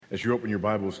As you open your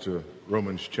Bibles to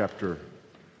Romans chapter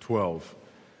 12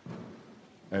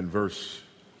 and verse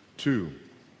 2,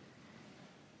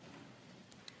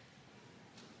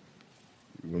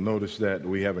 you will notice that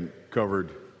we haven't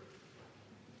covered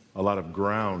a lot of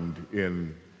ground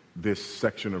in this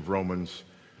section of Romans,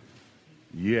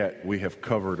 yet we have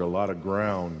covered a lot of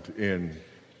ground in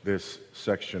this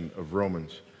section of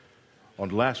Romans. On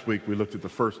last week, we looked at the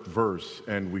first verse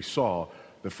and we saw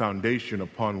the foundation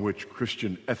upon which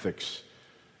Christian ethics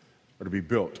are to be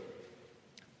built,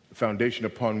 the foundation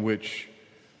upon which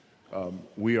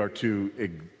we are to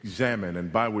examine,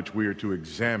 and by which we are to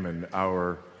examine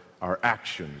our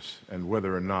actions and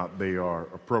whether or not they are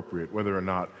appropriate, whether or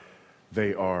not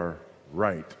they are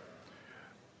right.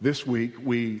 This week,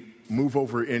 we move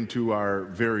over into our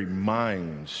very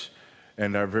minds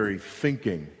and our very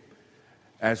thinking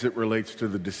as it relates to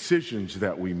the decisions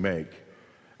that we make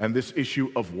and this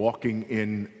issue of walking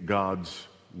in God's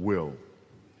will.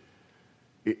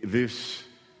 This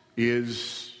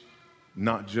is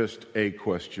not just a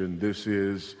question, this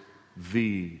is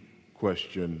the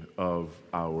question of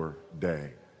our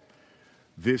day.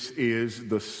 This is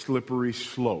the slippery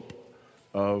slope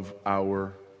of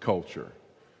our culture.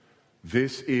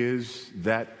 This is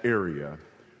that area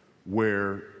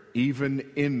where even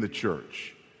in the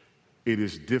church, it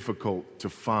is difficult to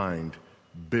find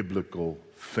biblical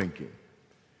thinking.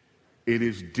 It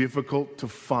is difficult to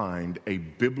find a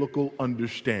biblical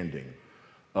understanding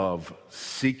of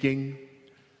seeking,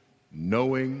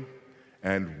 knowing,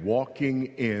 and walking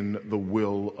in the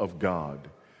will of God.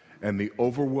 And the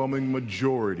overwhelming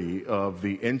majority of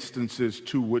the instances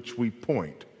to which we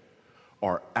point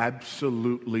are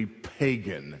absolutely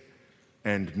pagan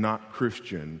and not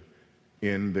Christian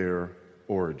in their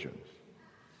origins.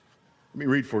 Let me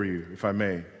read for you, if I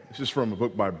may. This is from a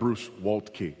book by Bruce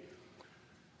Waltke.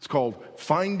 It's called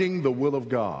Finding the Will of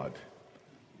God,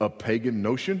 a Pagan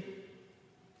Notion?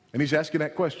 And he's asking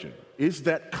that question. Is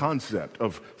that concept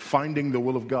of finding the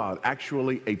will of God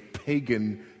actually a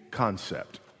pagan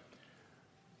concept?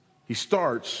 He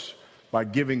starts by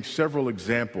giving several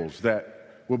examples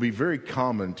that will be very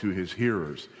common to his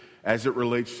hearers as it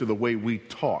relates to the way we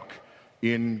talk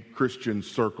in Christian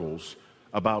circles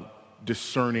about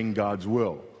discerning God's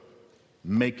will,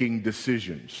 making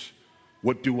decisions.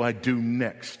 What do I do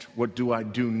next? What do I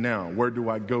do now? Where do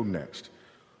I go next?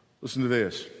 Listen to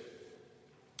this.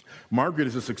 Margaret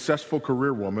is a successful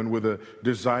career woman with a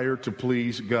desire to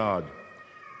please God.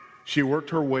 She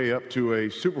worked her way up to a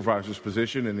supervisor's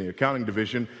position in the accounting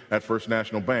division at First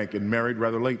National Bank and married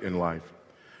rather late in life.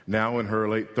 Now in her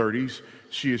late 30s,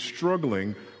 she is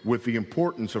struggling with the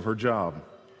importance of her job.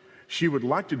 She would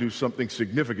like to do something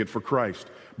significant for Christ,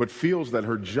 but feels that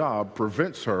her job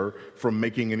prevents her from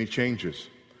making any changes.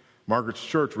 Margaret's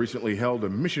church recently held a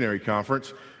missionary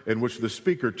conference in which the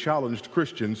speaker challenged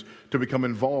Christians to become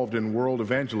involved in world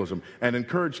evangelism and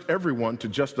encouraged everyone to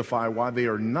justify why they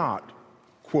are not,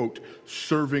 quote,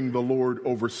 serving the Lord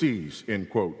overseas, end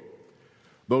quote.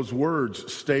 Those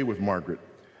words stay with Margaret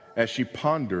as she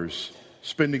ponders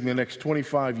spending the next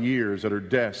 25 years at her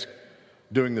desk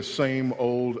doing the same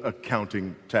old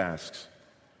accounting tasks.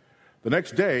 The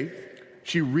next day,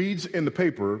 she reads in the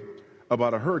paper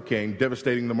about a hurricane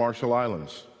devastating the Marshall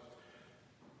Islands.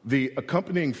 The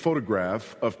accompanying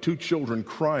photograph of two children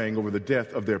crying over the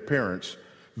death of their parents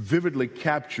vividly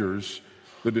captures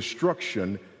the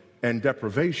destruction and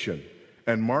deprivation,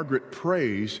 and Margaret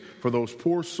prays for those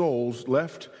poor souls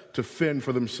left to fend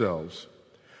for themselves.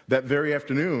 That very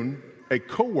afternoon, a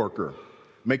coworker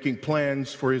making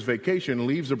plans for his vacation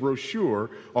leaves a brochure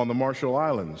on the Marshall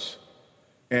Islands,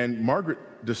 and Margaret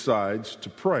decides to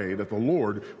pray that the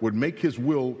Lord would make his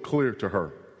will clear to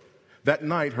her. That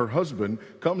night, her husband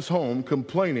comes home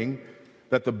complaining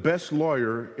that the best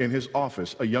lawyer in his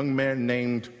office, a young man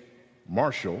named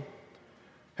Marshall,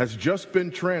 has just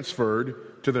been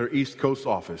transferred to their East Coast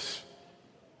office.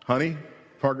 Honey,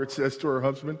 Margaret says to her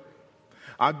husband,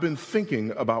 I've been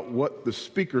thinking about what the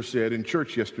speaker said in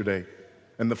church yesterday,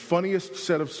 and the funniest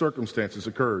set of circumstances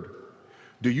occurred.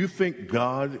 Do you think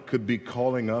God could be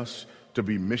calling us to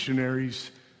be missionaries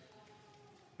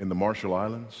in the Marshall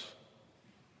Islands?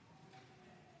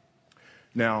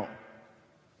 Now,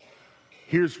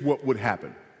 here's what would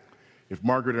happen if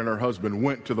Margaret and her husband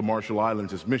went to the Marshall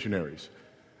Islands as missionaries.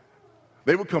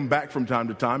 They would come back from time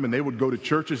to time and they would go to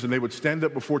churches and they would stand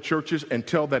up before churches and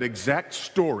tell that exact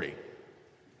story.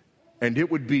 And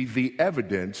it would be the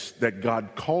evidence that God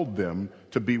called them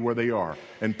to be where they are.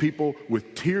 And people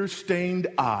with tear-stained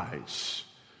eyes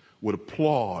would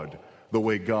applaud the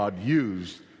way God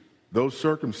used those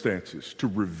circumstances to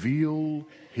reveal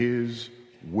his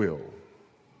will.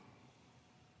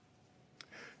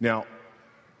 Now,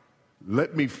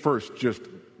 let me first just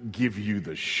give you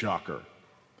the shocker,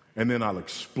 and then I'll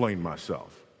explain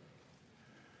myself.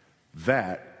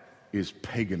 That is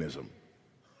paganism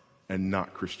and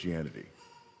not Christianity.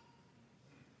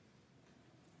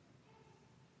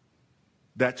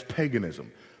 That's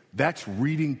paganism. That's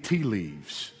reading tea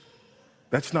leaves.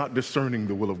 That's not discerning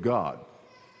the will of God.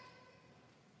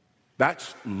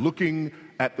 That's looking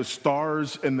at the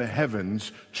stars in the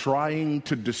heavens, trying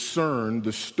to discern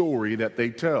the story that they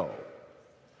tell.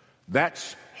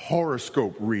 That's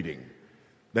horoscope reading.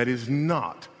 That is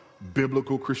not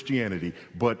biblical Christianity,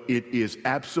 but it is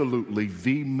absolutely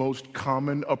the most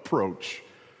common approach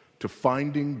to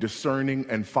finding, discerning,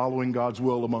 and following God's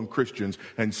will among Christians.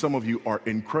 And some of you are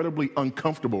incredibly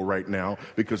uncomfortable right now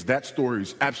because that story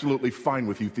is absolutely fine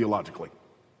with you theologically.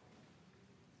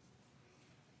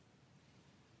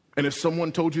 And if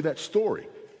someone told you that story,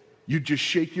 you'd just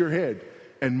shake your head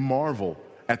and marvel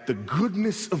at the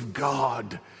goodness of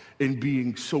God in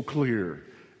being so clear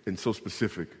and so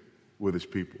specific with his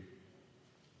people.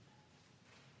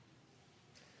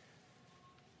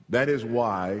 That is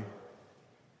why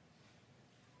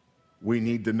we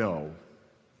need to know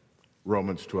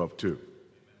Romans 12:2.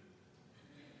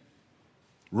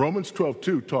 Romans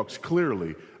 12:2 talks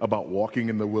clearly about walking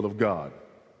in the will of God.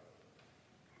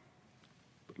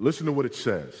 But listen to what it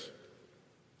says.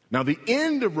 Now, the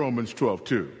end of Romans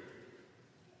 12:2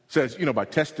 says, by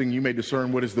testing you may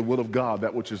discern what is the will of God,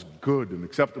 that which is good and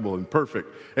acceptable and perfect.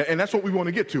 And that's what we want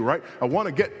to get to, right? I want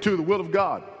to get to the will of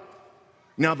God.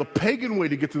 Now, the pagan way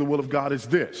to get to the will of God is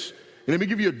this. And let me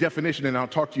give you a definition, and I'll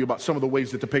talk to you about some of the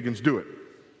ways that the pagans do it.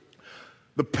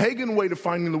 The pagan way to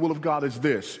finding the will of God is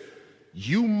this.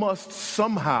 You must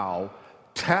somehow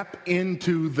tap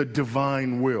into the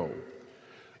divine will.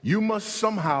 You must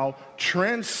somehow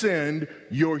transcend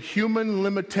your human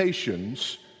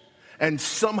limitations and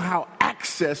somehow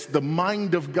access the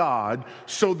mind of God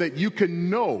so that you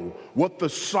can know what the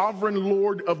sovereign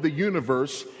Lord of the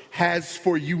universe has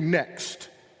for you next.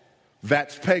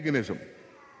 That's paganism.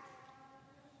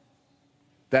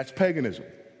 That's paganism.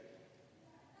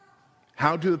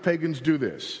 How do the pagans do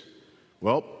this?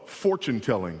 Well, fortune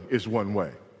telling is one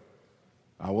way.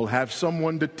 I will have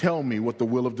someone to tell me what the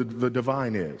will of the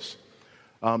divine is.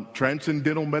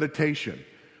 Transcendental meditation.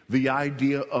 The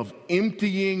idea of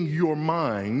emptying your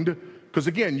mind, because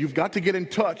again, you've got to get in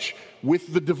touch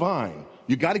with the divine.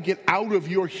 You got to get out of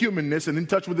your humanness and in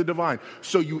touch with the divine.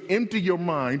 So you empty your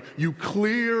mind, you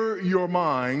clear your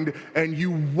mind, and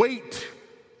you wait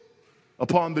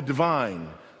upon the divine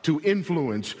to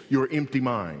influence your empty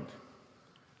mind.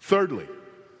 Thirdly,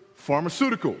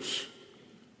 pharmaceuticals.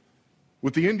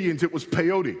 With the Indians, it was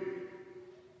peyote.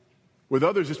 With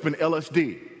others, it's been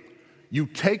LSD. You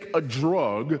take a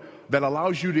drug that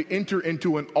allows you to enter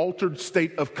into an altered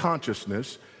state of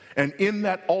consciousness, and in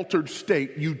that altered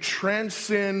state, you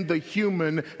transcend the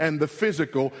human and the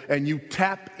physical, and you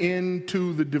tap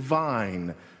into the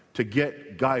divine to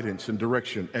get guidance and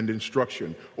direction and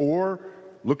instruction, or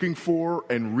looking for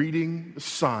and reading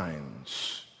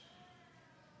signs.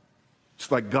 It's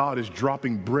like God is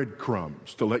dropping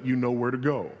breadcrumbs to let you know where to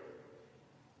go.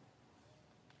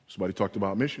 Somebody talked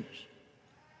about missions.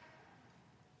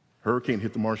 Hurricane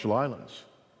hit the Marshall Islands.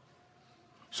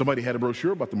 Somebody had a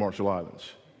brochure about the Marshall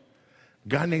Islands. A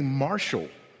guy named Marshall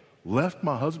left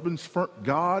my husband's front.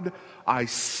 God, I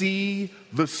see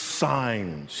the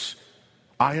signs.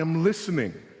 I am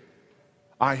listening.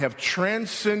 I have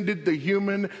transcended the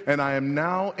human, and I am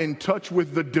now in touch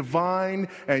with the divine,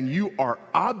 and you are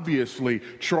obviously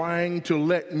trying to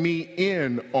let me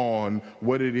in on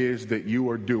what it is that you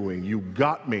are doing. You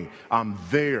got me. I'm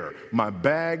there. My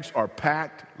bags are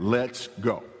packed. Let's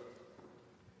go.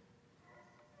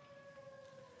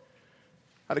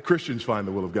 How do Christians find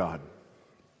the will of God?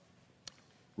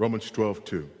 Romans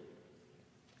 12:2.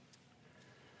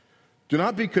 Do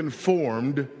not be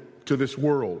conformed to this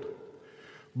world,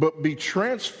 but be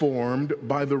transformed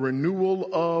by the renewal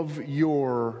of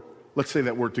your, let's say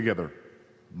that word together,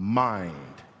 mind.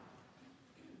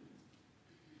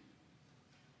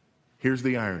 Here's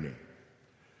the irony.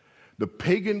 The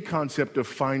pagan concept of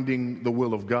finding the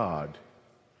will of God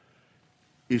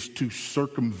is to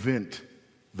circumvent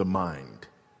the mind,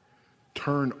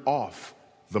 turn off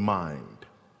the mind,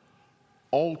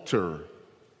 alter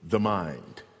the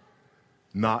mind,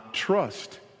 not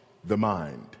trust the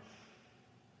mind.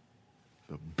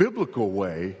 The biblical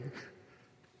way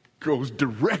goes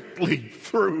directly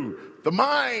through the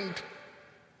mind.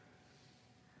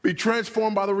 Be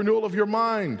transformed by the renewal of your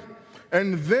mind.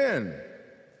 And then,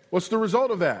 what's the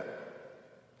result of that?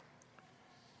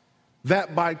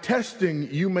 that by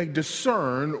testing you may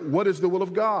discern what is the will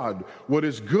of God, what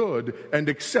is good and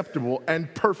acceptable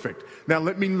and perfect. Now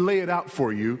let me lay it out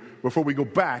for you before we go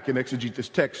back and exegete this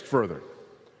text further.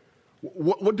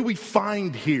 What do we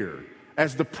find here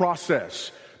as the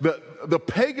process? The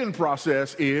pagan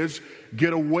process is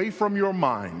get away from your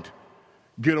mind,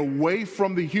 get away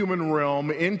from the human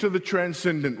realm into the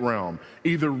transcendent realm.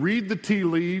 Either read the tea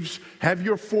leaves, have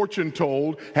your fortune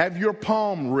told, have your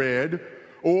palm read,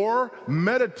 or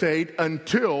meditate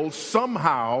until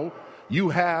somehow you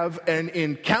have an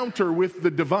encounter with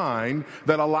the divine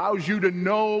that allows you to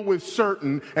know with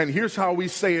certain, and here's how we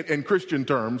say it in Christian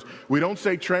terms. We don't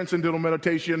say transcendental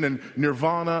meditation and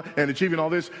nirvana and achieving all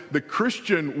this. The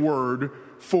Christian word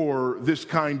for this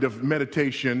kind of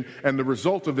meditation and the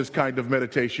result of this kind of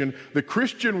meditation, the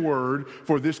Christian word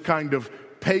for this kind of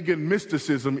pagan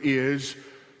mysticism is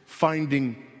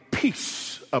finding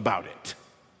peace about it.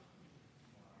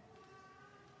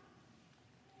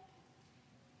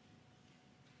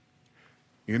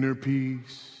 Inner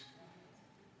peace,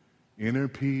 inner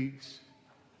peace.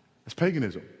 That's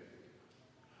paganism.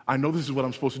 I know this is what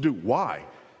I'm supposed to do. Why?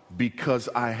 Because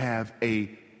I have a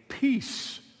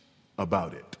peace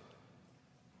about it.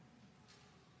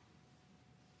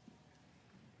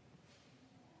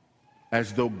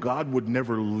 As though God would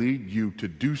never lead you to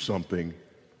do something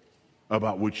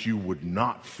about which you would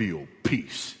not feel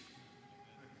peace.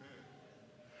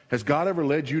 Has God ever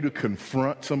led you to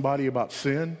confront somebody about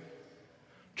sin?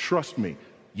 Trust me,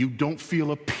 you don't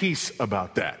feel a peace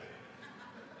about that.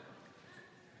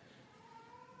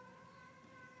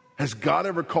 Has God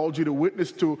ever called you to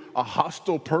witness to a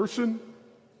hostile person?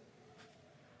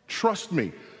 Trust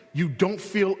me, you don't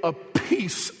feel a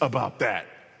peace about that.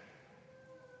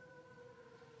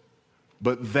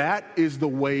 But that is the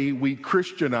way we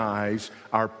Christianize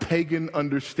our pagan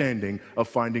understanding of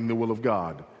finding the will of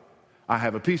God. I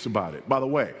have a peace about it. By the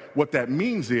way, what that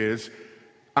means is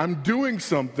I'm doing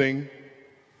something,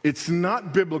 it's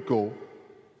not biblical,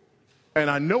 and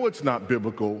I know it's not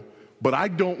biblical, but I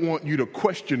don't want you to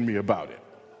question me about it.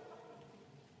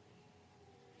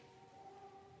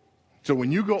 So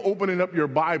when you go opening up your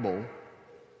Bible,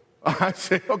 I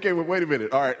say, okay, well, wait a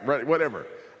minute. All right, whatever.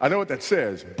 I know what that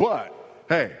says, but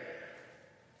hey,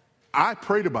 I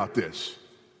prayed about this.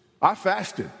 I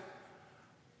fasted.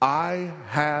 I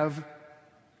have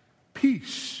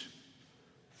peace.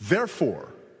 Therefore,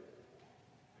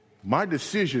 my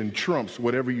decision trumps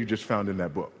whatever you just found in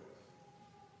that book.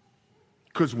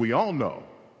 Because we all know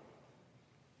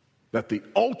that the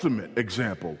ultimate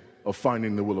example of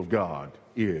finding the will of God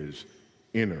is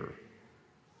inner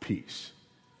peace.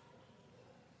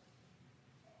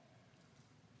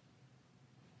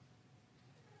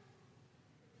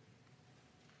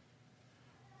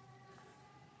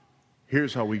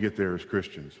 Here's how we get there as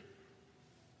Christians.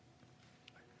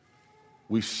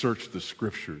 We search the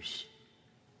scriptures.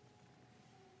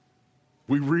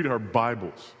 We read our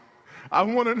Bibles. I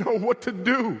want to know what to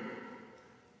do.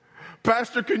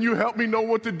 Pastor, can you help me know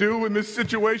what to do in this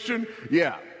situation?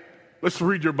 Yeah, let's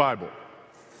read your Bible.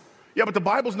 Yeah, but the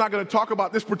Bible's not going to talk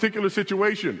about this particular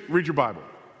situation. Read your Bible.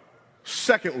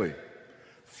 Secondly,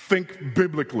 think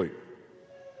biblically.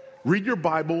 Read your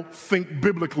Bible, think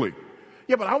biblically.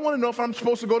 Yeah, but I want to know if I'm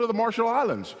supposed to go to the Marshall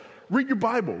Islands. Read your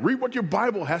Bible. Read what your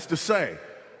Bible has to say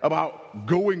about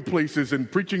going places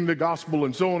and preaching the gospel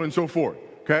and so on and so forth,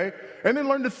 okay? And then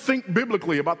learn to think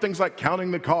biblically about things like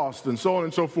counting the cost and so on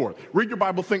and so forth. Read your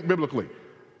Bible, think biblically.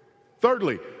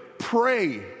 Thirdly,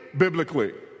 pray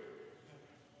biblically.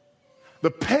 The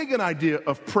pagan idea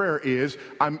of prayer is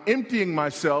I'm emptying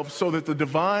myself so that the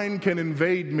divine can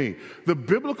invade me. The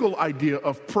biblical idea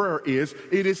of prayer is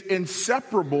it is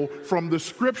inseparable from the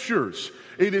scriptures.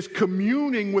 It is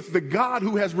communing with the God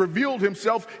who has revealed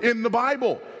himself in the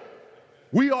Bible.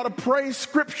 We ought to pray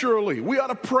scripturally. We ought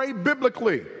to pray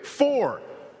biblically. 4,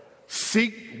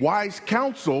 seek wise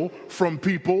counsel from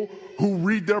people who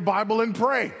read their Bible and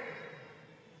pray.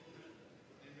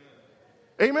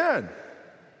 Amen.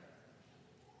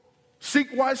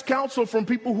 Seek wise counsel from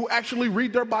people who actually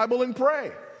read their Bible and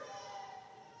pray.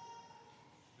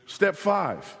 Step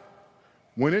 5,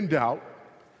 when in doubt,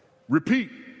 repeat.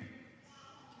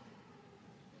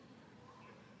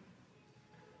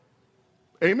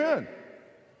 Amen.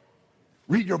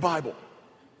 Read your Bible.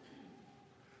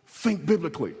 Think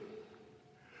biblically.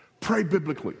 Pray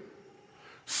biblically.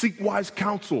 Seek wise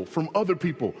counsel from other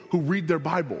people who read their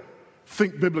Bible.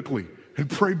 Think biblically and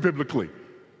pray biblically.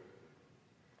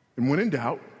 And when in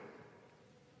doubt,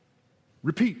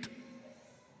 repeat.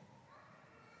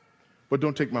 But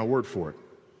don't take my word for it.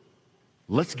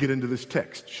 Let's get into this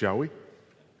text, shall we?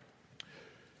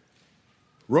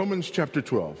 Romans chapter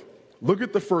 12. Look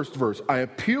at the first verse. I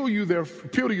appeal to you,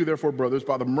 therefore, brothers,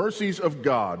 by the mercies of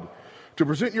God, to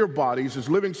present your bodies as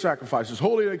living sacrifices,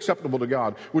 holy and acceptable to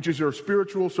God, which is your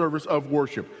spiritual service of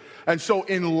worship. And so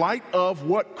in light of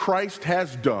what Christ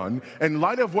has done, in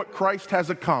light of what Christ has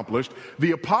accomplished,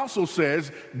 the apostle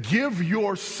says, give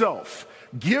yourself,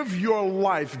 give your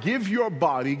life, give your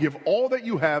body, give all that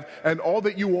you have and all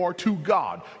that you are to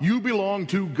God. You belong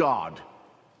to God.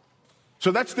 So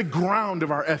that's the ground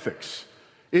of our ethics.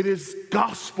 It is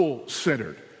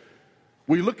gospel-centered.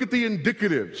 We look at the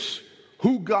indicatives,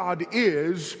 who God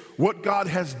is, what God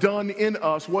has done in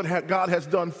us, what God has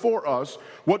done for us,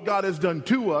 what God has done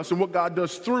to us, and what God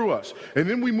does through us. And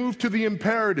then we move to the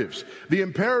imperatives. The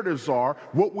imperatives are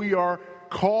what we are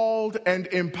called and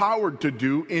empowered to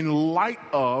do in light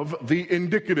of the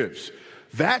indicatives.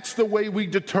 That's the way we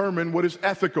determine what is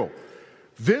ethical.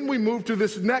 Then we move to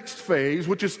this next phase,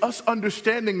 which is us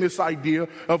understanding this idea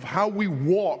of how we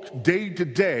walk day to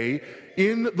day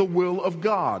in the will of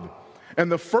God.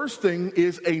 And the first thing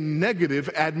is a negative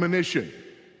admonition.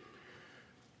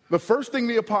 The first thing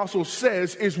the apostle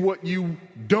says is what you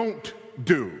don't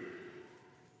do.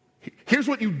 Here's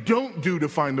what you don't do to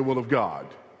find the will of God.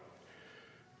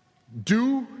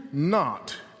 Do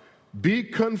not be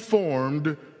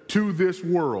conformed to this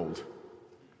world.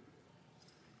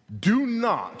 Do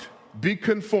not be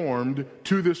conformed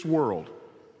to this world.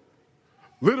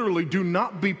 Literally, do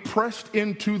not be pressed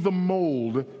into the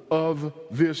mold of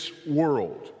this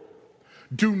world.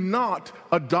 Do not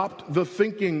adopt the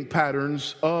thinking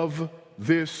patterns of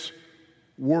this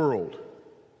world.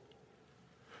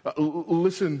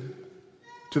 Listen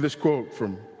to this quote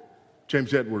from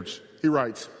James Edwards. He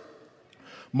writes,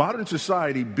 modern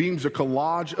society beams a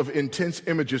collage of intense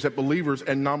images at believers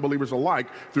and non-believers alike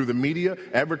through the media,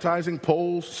 advertising,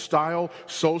 polls, style,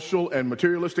 social and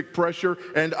materialistic pressure,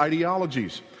 and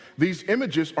ideologies. These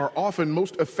images are often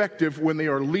most effective when they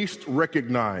are least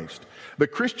recognized. The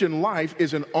Christian life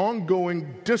is an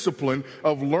ongoing discipline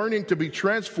of learning to be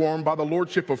transformed by the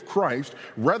lordship of Christ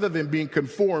rather than being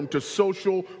conformed to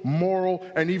social, moral,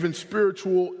 and even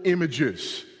spiritual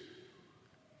images.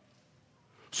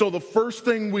 So the first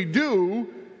thing we do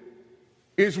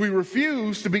is we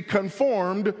refuse to be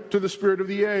conformed to the spirit of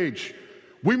the age.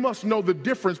 We must know the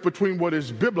difference between what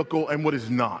is biblical and what is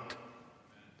not.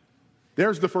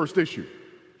 There's the first issue.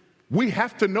 We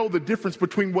have to know the difference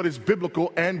between what is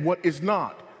biblical and what is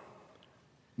not.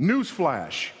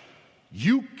 Newsflash,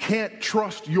 you can't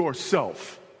trust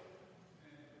yourself.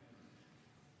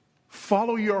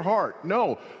 Follow your heart.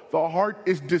 No, the heart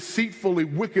is deceitfully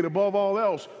wicked above all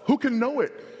else. Who can know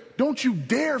it? Don't you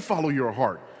dare follow your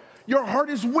heart. Your heart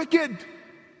is wicked.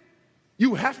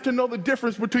 You have to know the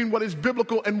difference between what is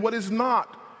biblical and what is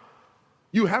not.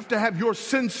 You have to have your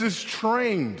senses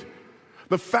trained.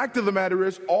 The fact of the matter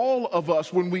is, all of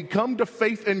us, when we come to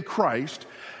faith in Christ,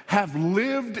 have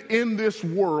lived in this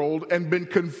world and been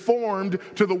conformed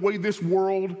to the way this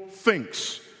world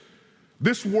thinks.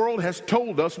 This world has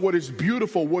told us what is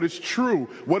beautiful, what is true,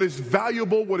 what is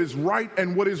valuable, what is right,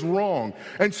 and what is wrong.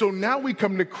 And so now we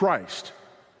come to Christ.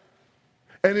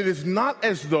 And it is not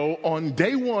as though on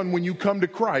day one when you come to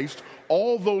Christ,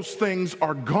 all those things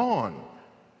are gone.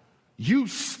 You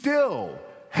still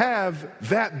have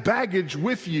that baggage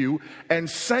with you, and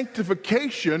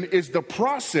sanctification is the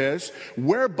process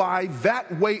whereby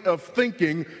that way of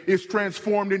thinking is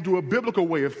transformed into a biblical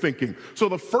way of thinking. So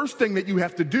the first thing that you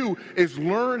have to do is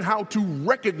learn how to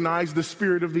recognize the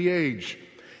spirit of the age.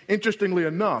 Interestingly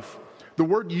enough, the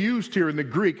word used here in the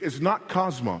Greek is not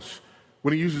cosmos.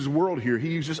 When he uses world here,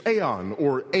 he uses aeon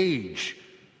or age.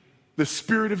 The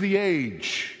spirit of the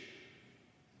age.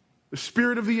 The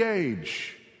spirit of the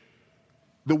age.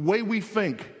 The way we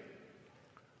think,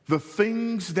 the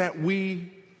things that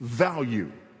we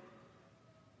value.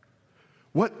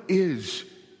 What is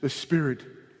the spirit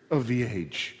of the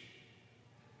age?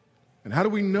 And how do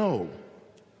we know?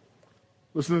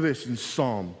 Listen to this in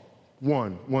Psalm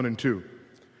 1 and 2.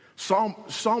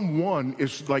 Psalm 1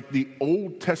 is like the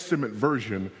Old Testament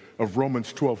version of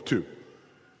Romans 12:2.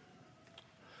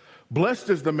 Blessed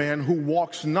is the man who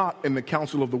walks not in the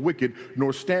counsel of the wicked,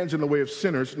 nor stands in the way of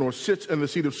sinners, nor sits in the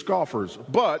seat of scoffers.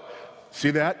 But,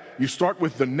 see that? You start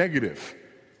with the negative.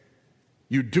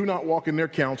 You do not walk in their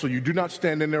counsel, you do not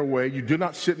stand in their way, you do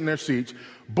not sit in their seats,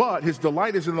 but his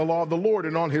delight is in the law of the Lord,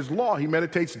 and on his law he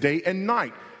meditates day and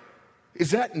night.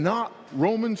 Is that not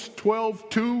Romans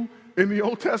 12:2 in the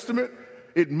Old Testament?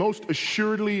 It most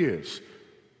assuredly is.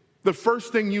 The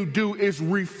first thing you do is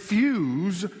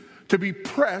refuse to be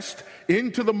pressed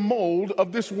into the mold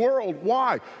of this world.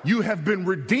 Why? You have been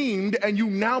redeemed and you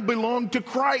now belong to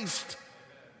Christ.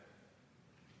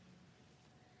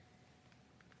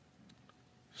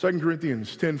 2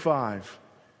 Corinthians 10:5,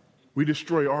 we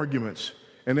destroy arguments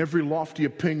and every lofty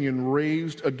opinion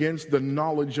raised against the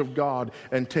knowledge of God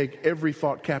and take every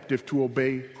thought captive to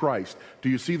obey Christ. Do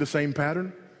you see the same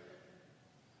pattern?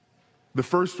 The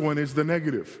first one is the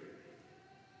negative.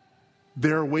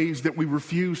 There are ways that we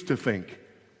refuse to think.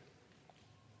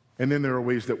 And then there are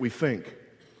ways that we think.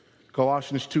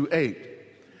 Colossians 2:8.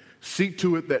 See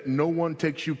to it that no one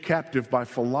takes you captive by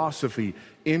philosophy,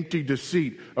 empty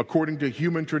deceit, according to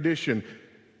human tradition,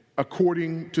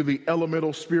 according to the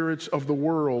elemental spirits of the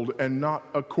world, and not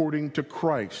according to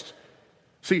Christ.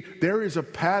 See, there is a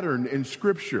pattern in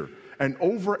Scripture, and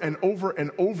over and over and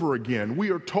over again,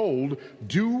 we are told,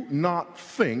 do not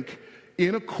think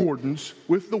in accordance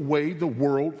with the way the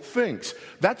world thinks.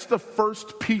 That's the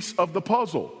first piece of the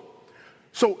puzzle.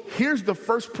 So here's the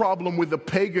first problem with the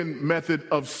pagan method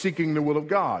of seeking the will of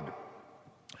God.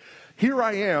 Here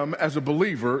I am as a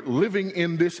believer living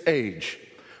in this age.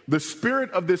 The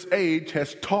spirit of this age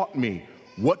has taught me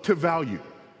what to value,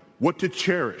 what to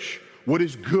cherish, what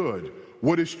is good,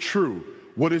 what is true,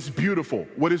 what is beautiful,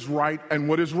 what is right, and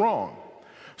what is wrong.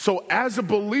 So as a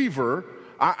believer,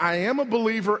 I am a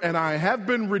believer and I have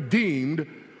been redeemed,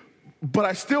 but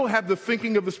I still have the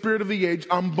thinking of the spirit of the age.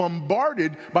 I'm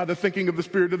bombarded by the thinking of the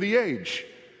spirit of the age.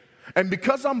 And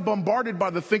because I'm bombarded by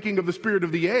the thinking of the spirit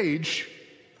of the age,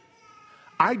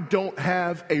 I don't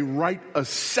have a right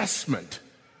assessment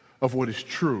of what is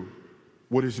true,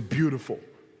 what is beautiful,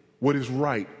 what is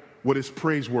right, what is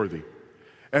praiseworthy.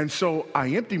 And so I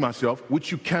empty myself,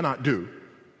 which you cannot do.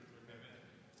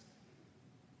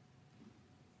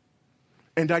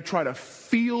 And I try to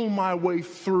feel my way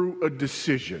through a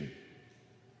decision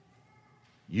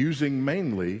using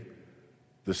mainly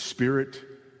the spirit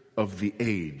of the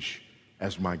age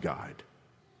as my guide.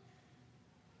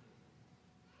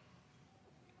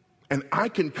 And I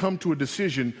can come to a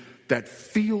decision that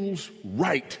feels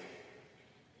right.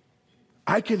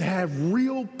 I can have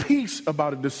real peace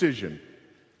about a decision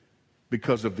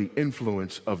because of the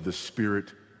influence of the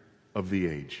spirit of the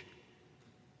age.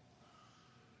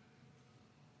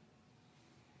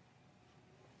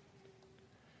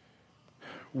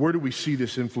 Where do we see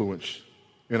this influence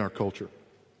in our culture?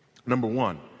 Number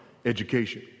one,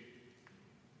 education.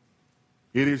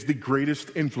 It is the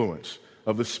greatest influence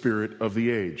of the spirit of the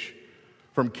age.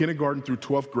 From kindergarten through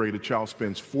 12th grade, a child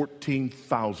spends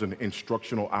 14,000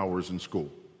 instructional hours in school.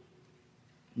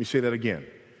 Let me say that again.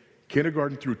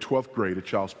 Kindergarten through 12th grade, a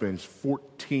child spends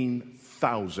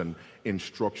 14,000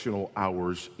 instructional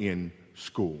hours in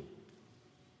school.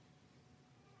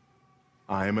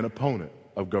 I am an opponent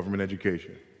of government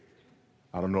education.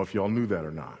 I don't know if y'all knew that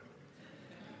or not.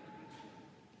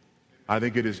 I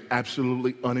think it is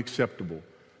absolutely unacceptable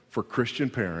for Christian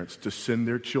parents to send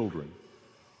their children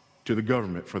to the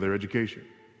government for their education.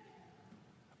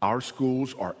 Our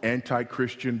schools are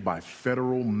anti-Christian by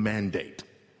federal mandate.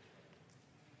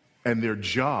 And their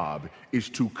job is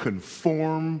to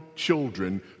conform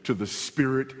children to the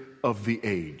spirit of the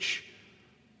age.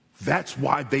 That's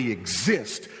why they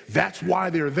exist. That's why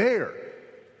they're there.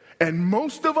 And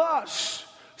most of us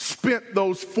spent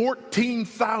those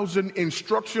 14,000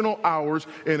 instructional hours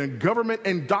in a government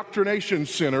indoctrination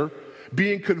center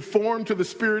being conformed to the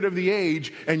spirit of the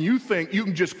age, and you think you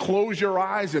can just close your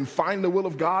eyes and find the will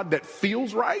of God that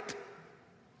feels right?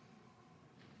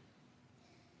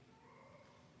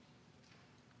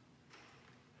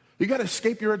 You got to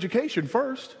escape your education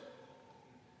first.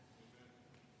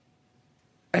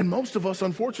 And most of us,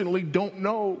 unfortunately, don't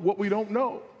know what we don't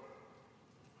know.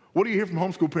 What do you hear from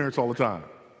homeschool parents all the time?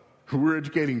 We're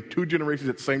educating two generations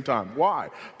at the same time. Why?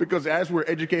 Because as we're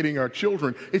educating our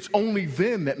children, it's only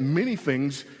then that many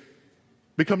things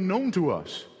become known to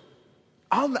us.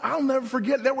 I'll never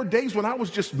forget, there were days when I was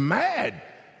just mad.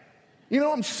 You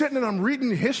know, I'm sitting and I'm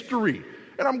reading history,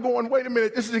 and I'm going, wait a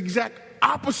minute, this is the exact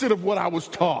opposite of what I was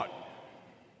taught.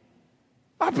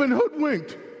 I've been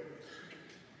hoodwinked.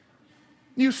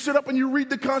 You sit up and you read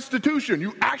the Constitution.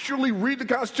 You actually read the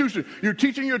Constitution. You're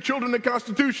teaching your children the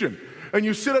Constitution. And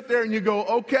you sit up there and you go,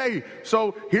 okay,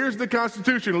 so here's the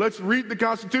Constitution. Let's read the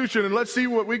Constitution and let's see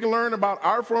what we can learn about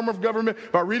our form of government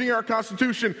by reading our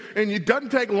Constitution. And it doesn't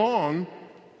take long.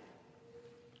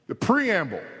 The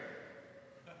preamble.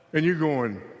 And you're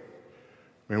going,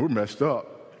 man, we're messed up.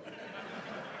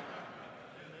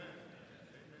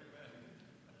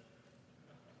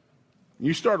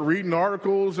 You start reading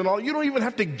articles and all. You don't even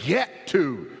have to get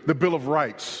to the Bill of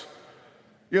Rights.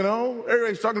 You know,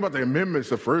 everybody's talking about the amendments,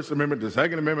 the First Amendment, the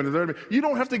Second Amendment, the Third Amendment. You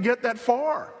don't have to get that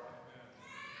far.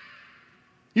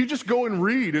 You just go and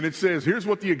read, and it says, here's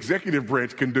what the executive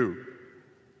branch can do.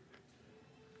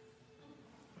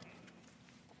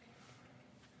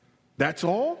 That's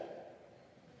all?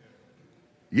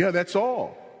 Yeah, that's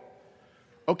all.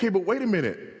 Okay, but wait a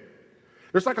minute.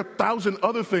 There's like 1,000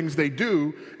 other things they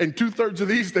do, and 2/3 of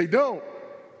these they don't.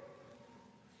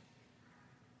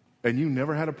 And you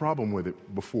never had a problem with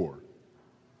it before.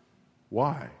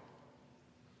 Why?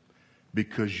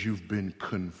 Because you've been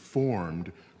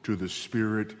conformed to the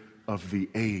spirit of the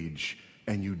age,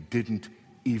 and you didn't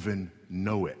even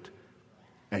know it.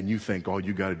 And you think all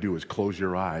you got to do is close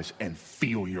your eyes and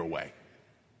feel your way.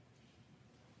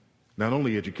 Not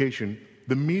only education,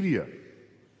 the media.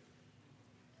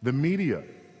 The media.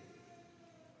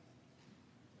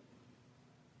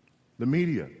 The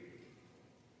media.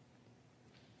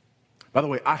 By the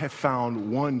way, I have found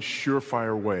one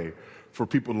surefire way for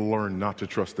people to learn not to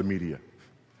trust the media.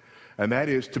 And that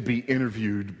is to be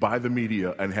interviewed by the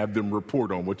media and have them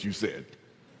report on what you said.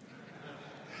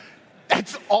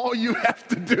 That's all you have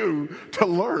to do to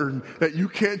learn that you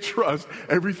can't trust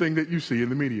everything that you see in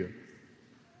the media.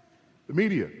 The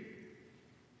media.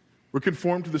 We're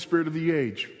conformed to the spirit of the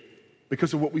age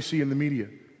because of what we see in the media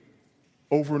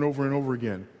over and over and over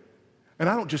again. And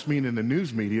I don't just mean in the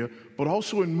news media, but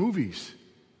also in movies.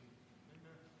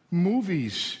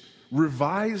 Movies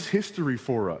revise history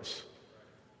for us.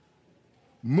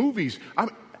 Movies.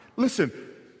 Listen,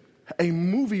 a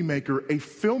movie maker, a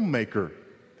filmmaker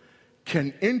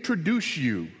can introduce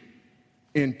you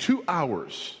in 2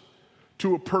 hours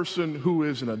to a person who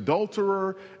is an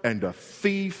adulterer and a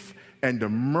thief and a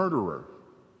murderer.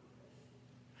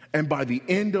 And by the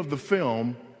end of the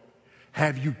film,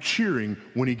 have you cheering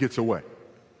when he gets away.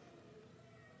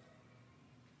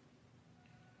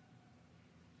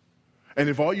 And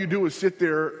if all you do is sit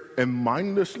there and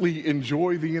mindlessly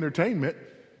enjoy the entertainment,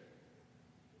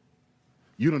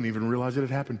 you don't even realize that it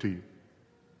happened to you.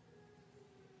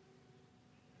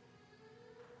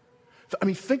 I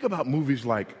mean, think about movies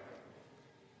like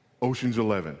Ocean's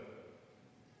 11.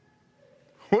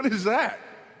 What is that?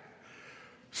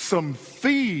 Some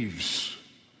thieves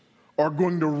are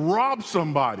going to rob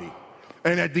somebody.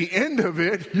 And at the end of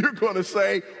it, you're going to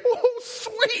say, oh,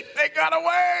 sweet, they got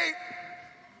away.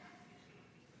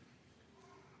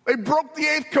 They broke the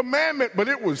 8th commandment, but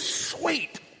it was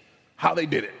sweet how they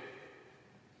did it.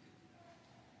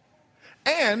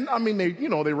 And, I mean,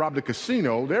 they robbed a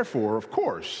casino, therefore, of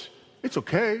course, it's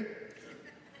okay.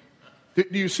 Do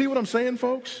you see what I'm saying,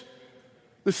 folks?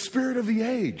 The spirit of the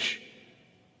age.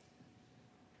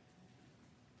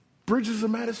 Bridges of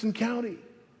Madison County.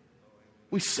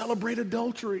 We celebrate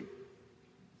adultery.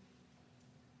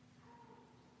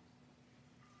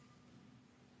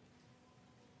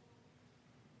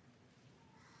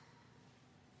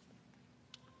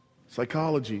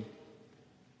 Psychology.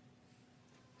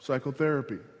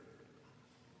 Psychotherapy.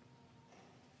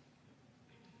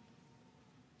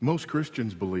 Most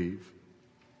Christians believe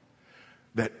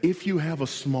that if you have a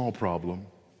small problem,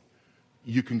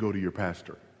 you can go to your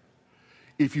pastor.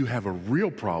 If you have a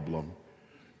real problem,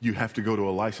 you have to go to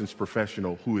a licensed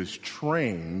professional who is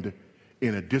trained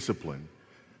in a discipline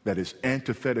that is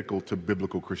antithetical to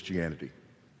biblical Christianity.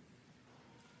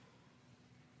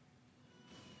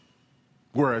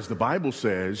 Whereas the Bible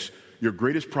says your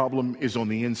greatest problem is on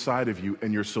the inside of you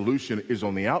and your solution is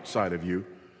on the outside of you.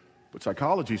 But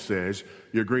psychology says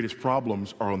your greatest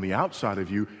problems are on the outside of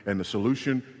you and the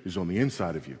solution is on the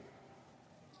inside of you.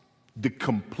 The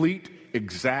complete,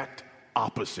 exact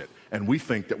opposite. And we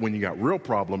think that when you got real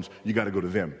problems, you got to go to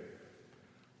them.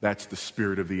 That's the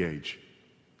spirit of the age.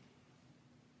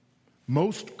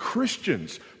 Most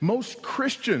Christians,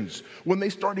 when they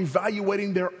start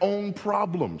evaluating their own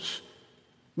problems,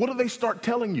 what do they start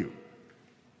telling you?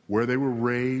 Where they were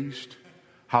raised,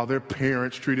 how their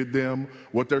parents treated them,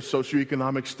 what their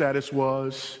socioeconomic status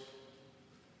was.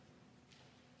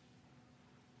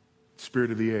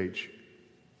 Spirit of the age.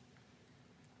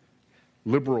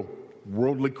 Liberal,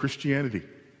 worldly Christianity.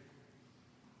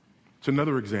 It's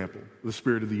another example of the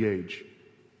spirit of the age.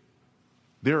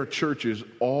 There are churches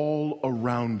all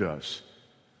around us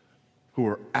who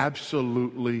are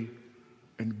absolutely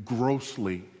and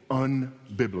grossly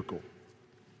unbiblical.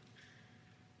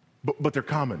 But they're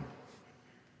common.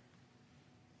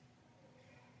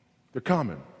 They're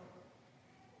common.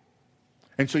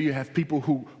 And so you have people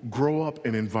who grow up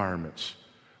in environments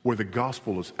where the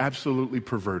gospel is absolutely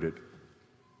perverted.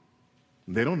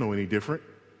 They don't know any different.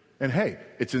 And hey,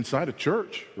 it's inside a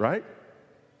church, right?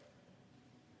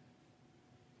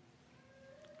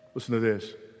 Listen to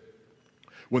this.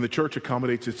 When the church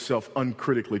accommodates itself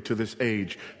uncritically to this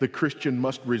age, the Christian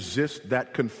must resist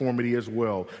that conformity as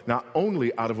well, not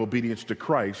only out of obedience to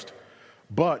Christ,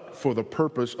 but for the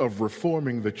purpose of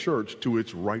reforming the church to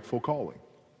its rightful calling.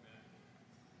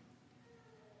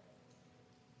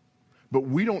 But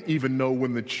we don't even know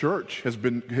when the church has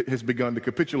begun to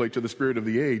capitulate to the spirit of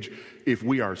the age if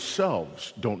we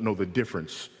ourselves don't know the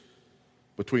difference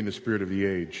between the spirit of the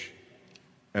age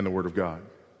and the Word of God.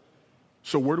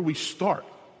 So where do we start?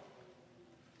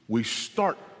 We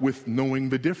start with knowing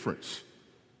the difference.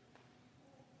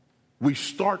 We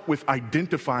start with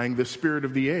identifying the spirit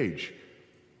of the age.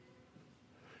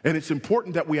 And it's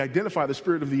important that we identify the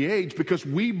spirit of the age because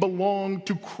we belong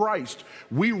to Christ.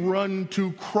 We run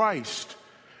to Christ.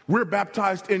 We're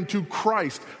baptized into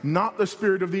Christ, not the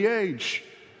spirit of the age.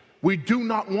 We do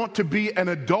not want to be an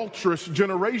adulterous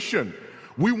generation.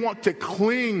 We want to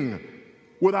cling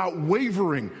without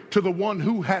wavering to the one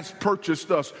who has purchased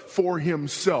us for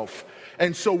himself.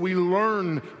 And so we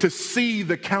learn to see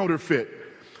the counterfeit,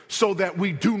 so that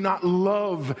we do not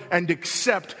love and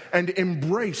accept and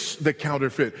embrace the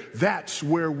counterfeit. That's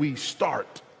where we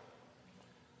start.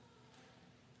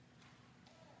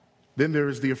 Then there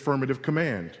is the affirmative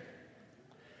command.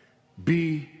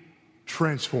 Be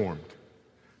transformed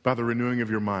by the renewing of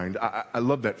your mind. I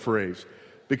love that phrase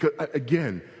because,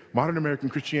 again, modern American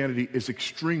Christianity is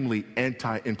extremely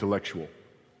anti-intellectual.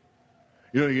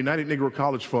 You know, the United Negro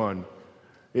College Fund,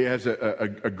 it has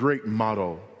a great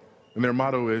motto. And their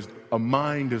motto is, a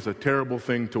mind is a terrible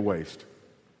thing to waste.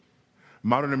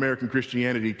 Modern American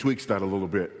Christianity tweaks that a little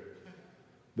bit.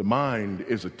 The mind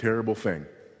is a terrible thing.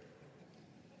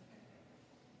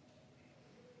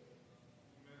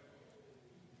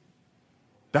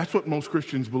 That's what most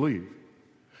Christians believe.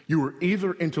 You are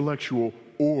either intellectual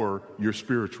or you're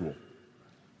spiritual.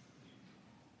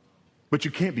 But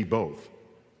you can't be both.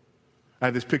 I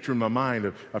had this picture in my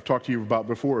mind I've talked to you about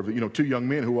before of, two young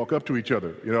men who walk up to each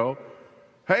other,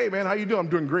 Hey, man, how you doing? I'm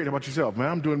doing great. How about yourself? Man,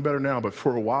 I'm doing better now, but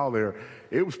for a while there,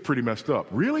 it was pretty messed up.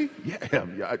 Really?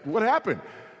 Yeah. What happened?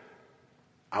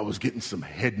 I was getting some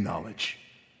head knowledge.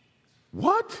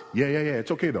 What? Yeah.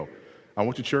 It's okay, though. I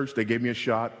went to church. They gave me a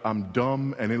shot. I'm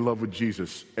dumb and in love with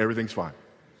Jesus. Everything's fine.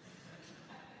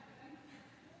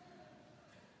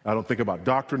 I don't think about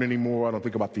doctrine anymore. I don't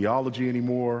think about theology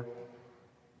anymore.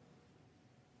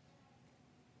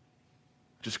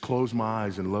 Just close my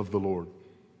eyes and love the Lord.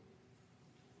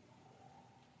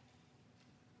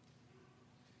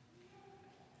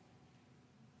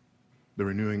 The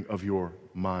renewing of your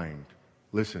mind.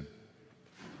 Listen,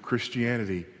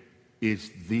 Christianity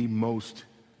is the most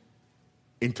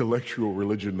intellectual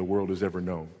religion the world has ever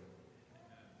known.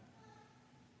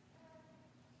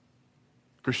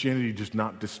 Christianity does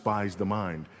not despise the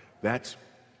mind. That's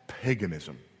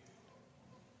paganism.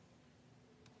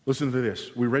 Listen to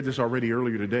this. We read this already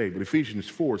earlier today, but Ephesians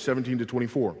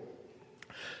 4:17-24.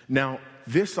 Now,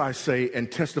 this I say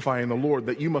and testify in the Lord,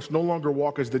 that you must no longer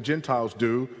walk as the Gentiles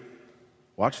do.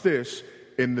 Watch this.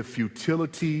 In the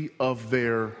futility of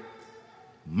their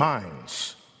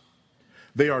minds.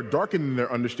 They are darkened in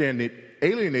their understanding,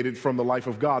 alienated from the life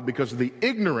of God because of the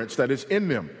ignorance that is in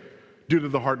them due to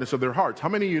the hardness of their hearts. How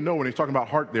many of you know when he's talking about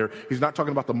heart there, he's not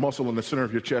talking about the muscle in the center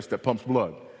of your chest that pumps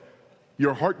blood?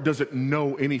 Your heart doesn't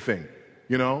know anything,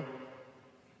 You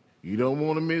don't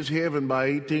want to miss heaven by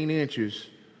 18 inches,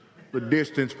 the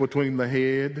distance between the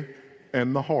head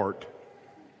and the heart.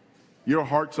 Your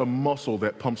heart's a muscle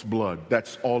that pumps blood.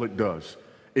 That's all it does.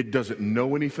 It doesn't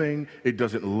know anything. It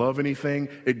doesn't love anything.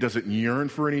 It doesn't yearn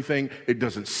for anything. It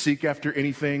doesn't seek after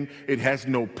anything. It has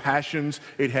no passions.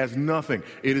 It has nothing.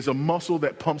 It is a muscle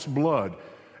that pumps blood.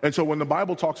 And so when the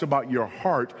Bible talks about your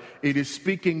heart, it is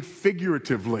speaking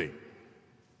figuratively.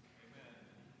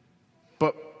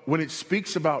 But when it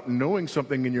speaks about knowing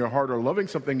something in your heart or loving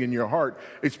something in your heart,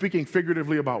 it's speaking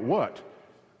figuratively about what?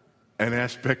 An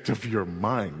aspect of your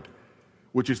mind,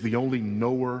 which is the only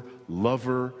knower,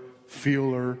 lover,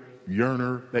 feeler,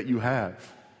 yearner that you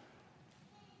have.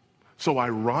 So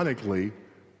ironically,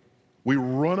 we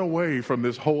run away from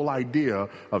this whole idea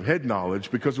of head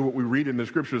knowledge because of what we read in the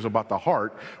scriptures about the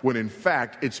heart, when in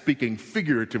fact it's speaking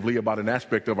figuratively about an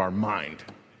aspect of our mind.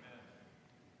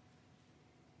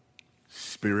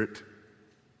 Spirit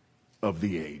of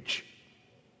the age.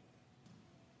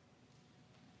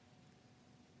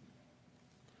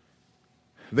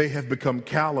 They have become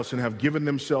callous and have given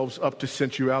themselves up to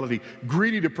sensuality,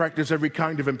 greedy to practice every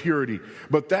kind of impurity.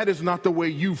 But that is not the way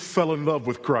you fell in love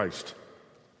with Christ.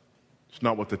 It's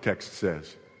not what the text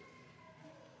says.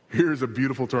 Here's a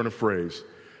beautiful turn of phrase.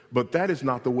 But that is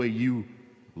not the way you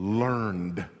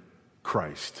learned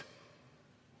Christ.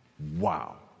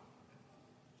 Wow.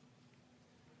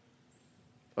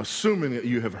 Assuming that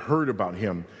you have heard about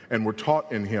him and were taught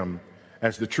in him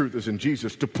as the truth is in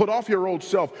Jesus, to put off your old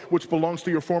self, which belongs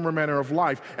to your former manner of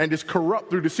life and is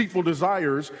corrupt through deceitful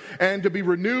desires, and to be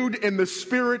renewed in the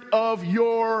spirit of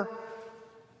your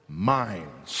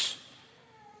minds.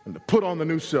 And to put on the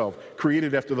new self,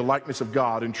 created after the likeness of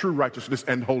God in true righteousness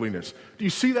and holiness. Do you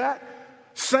see that?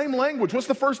 Same language. What's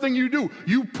the first thing you do?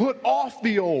 You put off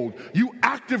the old. You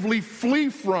actively flee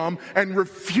from and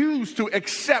refuse to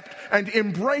accept and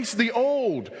embrace the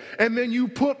old. And then you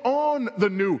put on the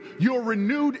new. You're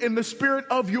renewed in the spirit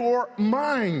of your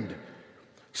mind.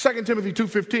 2 Timothy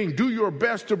 2:15, do your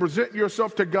best to present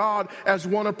yourself to God as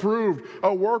one approved,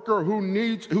 a worker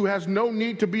who has no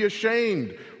need to be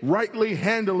ashamed, rightly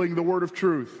handling the word of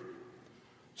truth.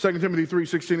 2 Timothy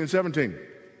 3:16 and 17.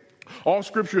 All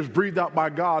scripture is breathed out by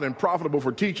God and profitable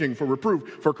for teaching, for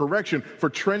reproof, for correction, for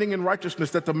training in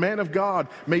righteousness, that the man of God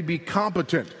may be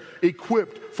competent,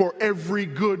 equipped for every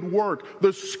good work.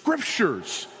 The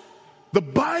scriptures, the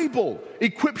Bible,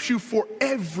 equips you for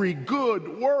every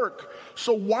good work.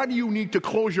 So why do you need to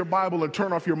close your Bible and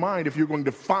turn off your mind if you're going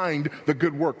to find the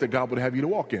good work that God would have you to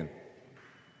walk in?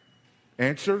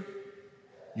 Answer,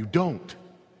 you don't.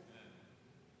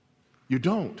 You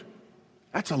don't.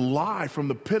 That's a lie from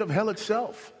the pit of hell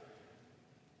itself.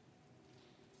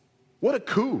 What a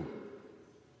coup.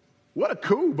 What a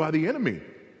coup by the enemy.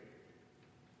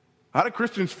 How do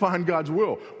Christians find God's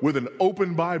will? With an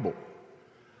open Bible.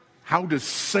 How does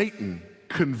Satan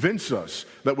convince us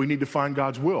that we need to find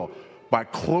God's will? By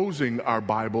closing our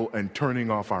Bible and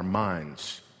turning off our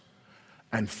minds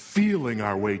and feeling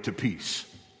our way to peace.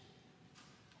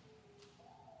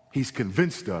 He's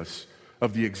convinced us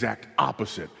of the exact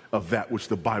opposite of that which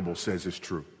the Bible says is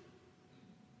true.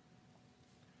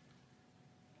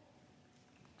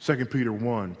 2 Peter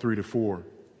 1:3-4.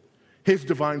 His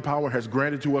divine power has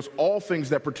granted to us all things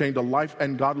that pertain to life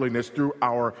and godliness through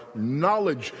our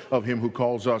knowledge of him who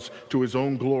calls us to his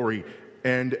own glory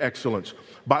and excellence,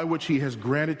 by which he has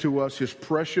granted to us his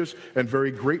precious and very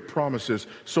great promises,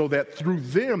 so that through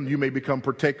them you may become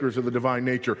partakers of the divine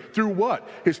nature. Through what?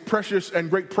 His precious and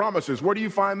great promises. Where do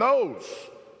you find those?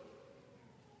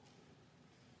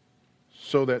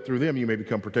 So that through them you may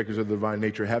become partakers of the divine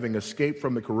nature, having escaped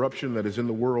from the corruption that is in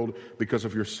the world because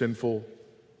of your sinful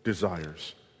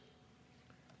desires.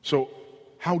 So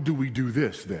how do we do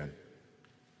this then?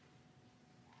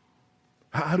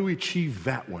 How do we achieve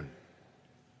that one?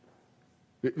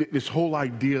 This whole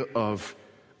idea of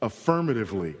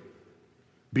affirmatively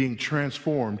being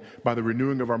transformed by the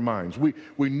renewing of our minds.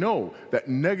 We know that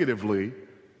negatively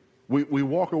we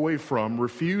walk away from,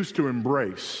 refuse to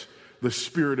embrace the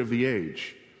spirit of the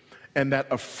age. And that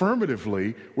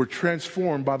affirmatively we're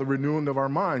transformed by the renewing of our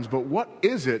minds. But what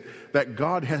is it that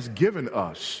God has given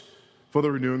us for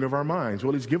the renewing of our minds?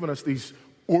 Well, he's given us these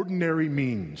ordinary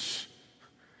means.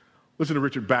 Listen to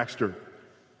Richard Baxter.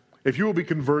 If you will be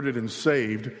converted and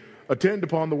saved, attend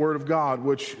upon the word of God,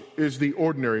 which is the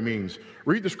ordinary means.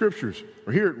 Read the scriptures,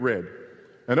 or hear it read,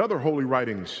 and other holy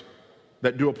writings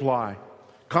that do apply.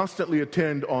 Constantly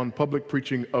attend on public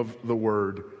preaching of the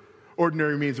word.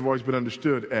 Ordinary means have always been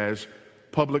understood as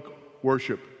public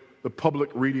worship, the public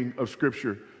reading of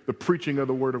scripture, the preaching of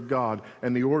the word of God,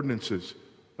 and the ordinances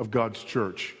of God's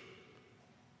church.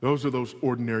 Those are those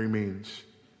ordinary means.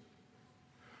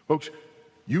 Folks,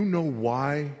 you know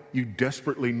why you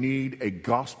desperately need a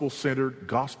gospel-centered,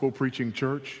 gospel-preaching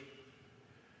church?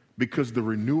 Because the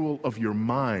renewal of your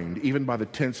mind, even by the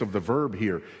tense of the verb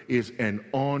here, is an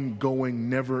ongoing,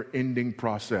 never-ending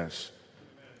process.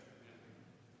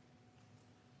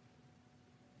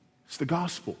 It's the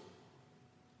gospel.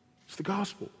 It's the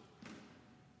gospel.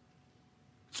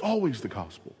 It's always the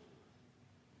gospel.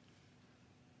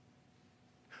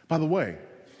 By the way,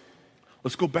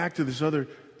 let's go back to this other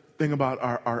thing about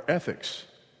our ethics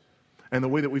and the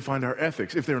way that we find our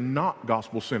ethics. If they're not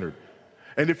gospel-centered,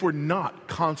 and if we're not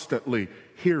constantly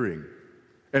hearing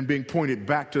and being pointed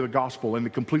back to the gospel and the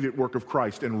completed work of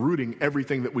Christ and rooting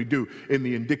everything that we do in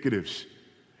the indicatives,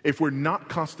 if we're not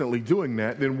constantly doing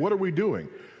that, then what are we doing?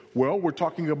 Well, we're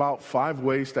talking about 5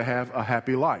 ways to have a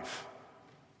happy life,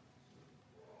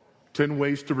 10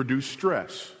 ways to reduce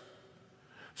stress,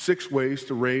 6 ways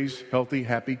to raise healthy,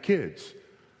 happy kids.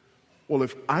 Well,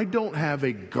 if I don't have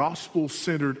a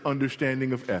gospel-centered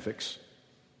understanding of ethics,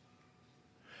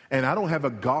 and I don't have a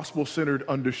gospel-centered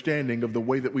understanding of the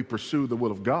way that we pursue the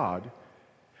will of God,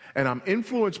 and I'm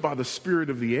influenced by the spirit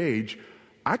of the age,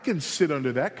 I can sit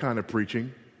under that kind of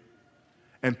preaching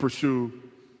and pursue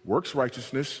works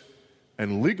righteousness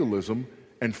and legalism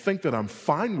and think that I'm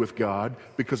fine with God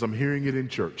because I'm hearing it in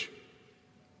church.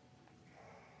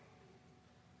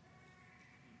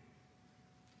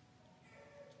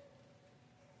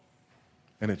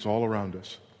 And it's all around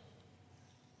us.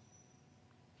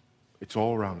 It's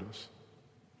all around us.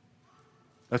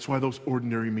 That's why those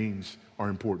ordinary means are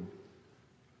important.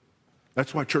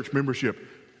 That's why church membership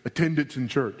attendance in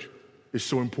church is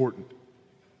so important.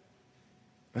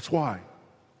 That's why.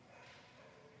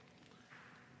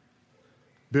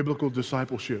 Biblical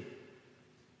discipleship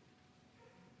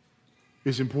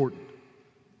is important.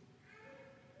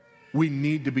 We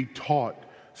need to be taught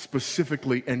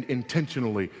specifically and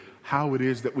intentionally how it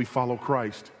is that we follow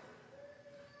Christ.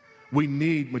 We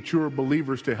need mature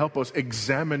believers to help us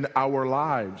examine our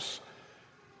lives.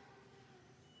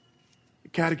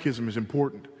 Catechism is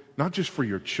important, not just for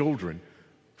your children,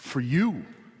 for you.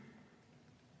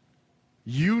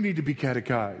 You need to be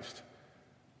catechized.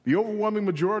 The overwhelming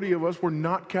majority of us were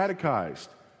not catechized.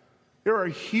 There are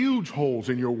huge holes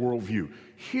in your worldview,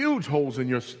 huge holes in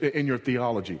your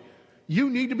theology. You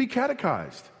need to be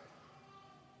catechized.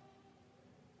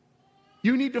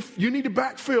 You need to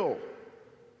backfill.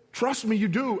 Trust me, you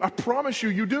do. I promise you,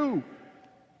 you do.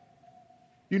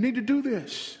 You need to do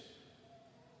this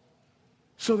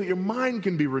so that your mind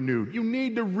can be renewed. You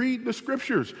need to read the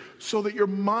scriptures so that your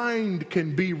mind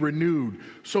can be renewed,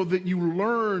 so that you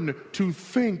learn to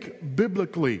think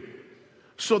biblically,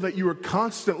 so that you are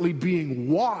constantly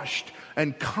being washed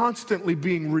and constantly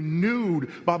being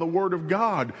renewed by the Word of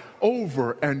God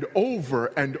over and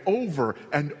over and over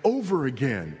and over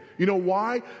again. You know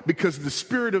why? Because the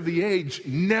spirit of the age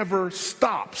never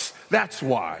stops. That's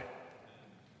why.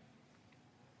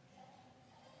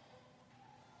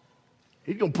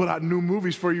 He's going to put out new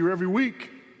movies for you every week,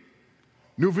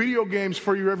 new video games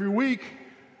for you every week,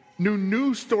 new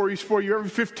news stories for you every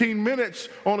 15 minutes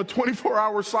on a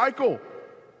 24-hour cycle.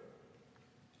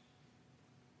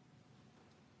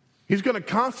 He's going to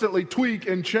constantly tweak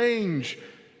and change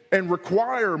and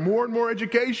require more and more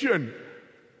education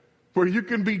where you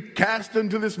can be cast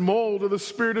into this mold of the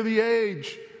spirit of the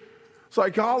age.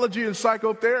 Psychology and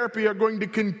psychotherapy are going to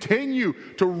continue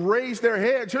to raise their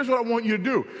heads. Here's what I want you to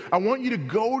do. I want you to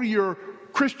go to your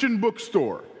Christian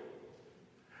bookstore,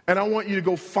 and I want you to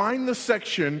go find the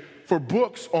section for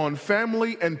books on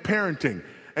family and parenting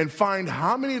and find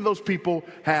how many of those people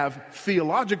have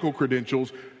theological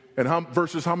credentials and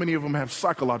versus how many of them have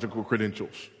psychological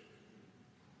credentials.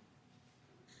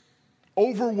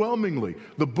 Overwhelmingly,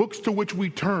 the books to which we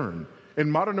turn in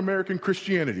modern American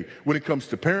Christianity, when it comes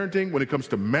to parenting, when it comes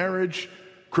to marriage,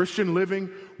 Christian living,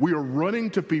 we are running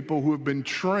to people who have been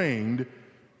trained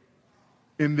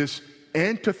in this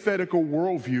antithetical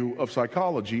worldview of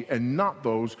psychology and not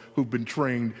those who've been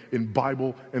trained in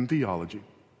Bible and theology.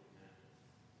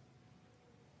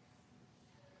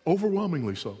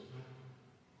 Overwhelmingly so.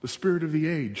 The spirit of the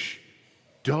age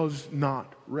does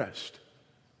not rest.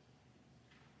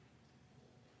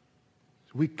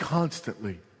 We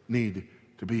constantly need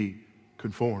to be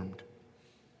conformed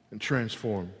and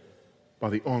transformed by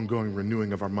the ongoing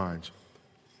renewing of our minds.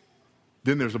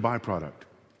 Then there's a byproduct.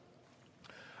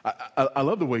 I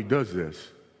love the way he does this.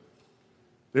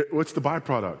 What's the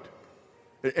byproduct?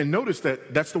 And notice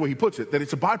that that's the way he puts it, that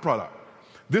it's a byproduct.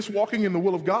 This walking in the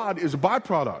will of God is a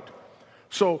byproduct.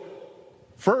 So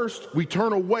first, we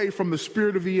turn away from the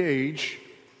spirit of the age.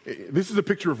 This is a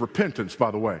picture of repentance,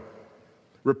 by the way.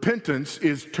 Repentance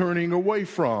is turning away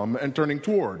from and turning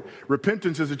toward.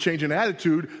 Repentance is a change in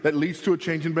attitude that leads to a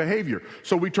change in behavior.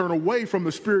 So we turn away from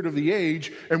the spirit of the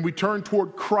age and we turn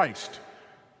toward Christ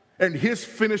and his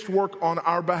finished work on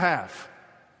our behalf.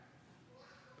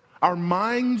 Our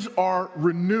minds are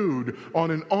renewed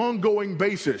on an ongoing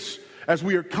basis as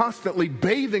we are constantly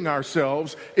bathing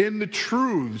ourselves in the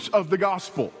truths of the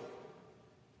gospel.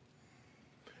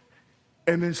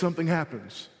 And then something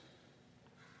happens.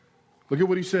 Look at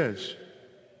what he says.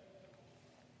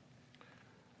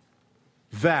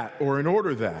 That, or in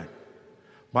order that,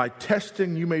 by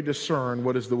testing you may discern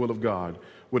what is the will of God,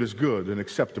 what is good and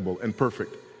acceptable and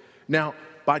perfect. Now,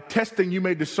 by testing you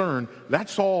may discern,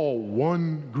 that's all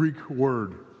one Greek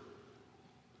word.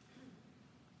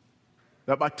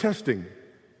 That by testing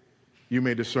you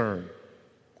may discern.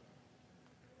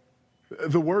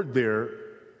 The word there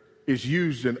is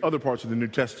used in other parts of the New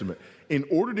Testament. In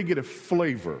order to get a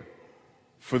flavor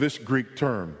for this Greek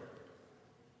term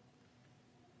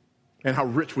and how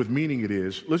rich with meaning it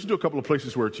is, listen to a couple of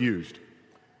places where it's used.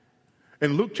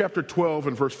 In Luke chapter 12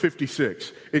 and verse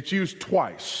 56, it's used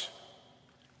twice.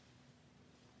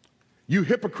 You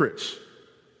hypocrites,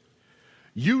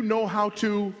 you know how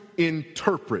to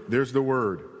interpret, there's the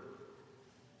word,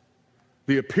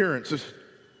 the appearances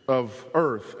of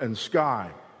earth and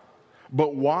sky.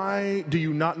 But why do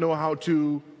you not know how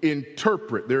to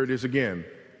interpret, there it is again,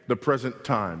 the present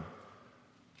time?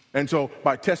 And so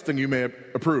by testing you may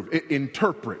approve.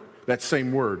 Interpret, that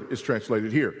same word is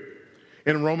translated here.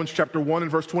 In Romans chapter 1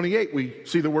 and verse 28, we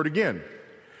see the word again.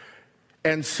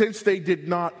 And since they did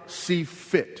not see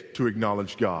fit to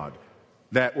acknowledge God,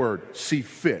 that word, see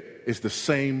fit, is the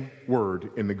same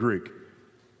word in the Greek.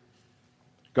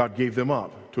 God gave them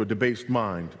up to a debased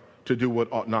mind to do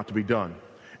what ought not to be done.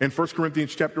 In 1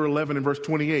 Corinthians chapter 11 and verse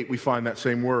 28, we find that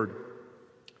same word.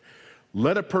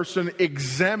 Let a person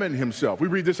examine himself. We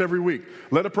read this every week.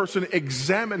 Let a person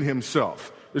examine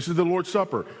himself. This is the Lord's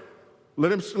Supper.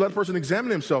 Let a person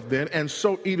examine himself then, and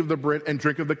so eat of the bread and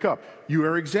drink of the cup. You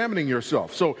are examining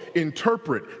yourself. So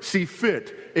interpret, see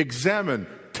fit, examine,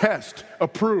 test,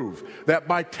 approve. That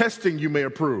by testing you may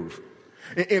approve.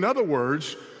 In other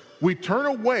words, we turn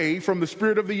away from the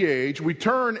spirit of the age. We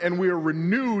turn and we are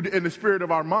renewed in the spirit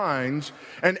of our minds.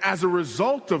 And as a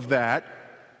result of that,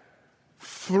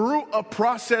 through a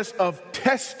process of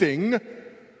testing,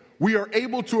 we are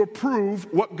able to approve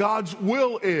what God's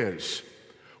will is.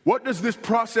 What does this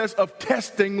process of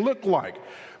testing look like?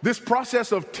 This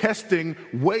process of testing,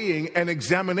 weighing, and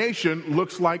examination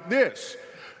looks like this.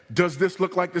 Does this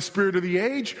look like the spirit of the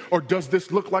age, or does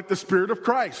this look like the spirit of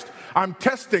Christ? I'm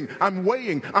testing, I'm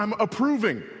weighing, I'm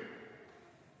approving.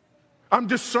 I'm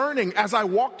discerning as I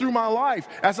walk through my life,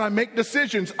 as I make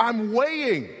decisions, I'm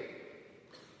weighing.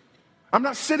 I'm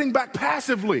not sitting back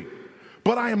passively,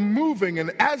 but I am moving,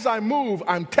 and as I move,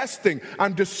 I'm testing,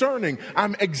 I'm discerning,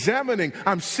 I'm examining,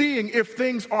 I'm seeing if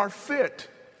things are fit.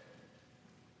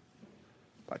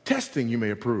 By testing, you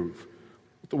may approve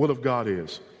what the will of God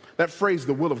is. That phrase,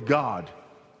 the will of God,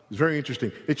 is very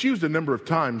interesting. It's used a number of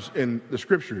times in the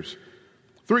Scriptures.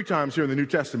 3 times here in the New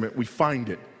Testament, we find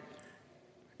it.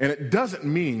 And it doesn't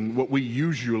mean what we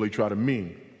usually try to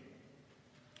mean.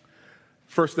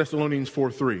 1 Thessalonians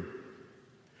 4:3.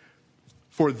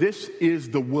 For this is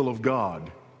the will of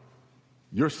God,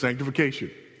 your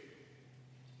sanctification.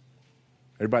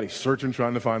 Everybody's searching,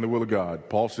 trying to find the will of God.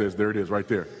 Paul says, there it is right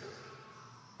there.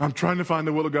 I'm trying to find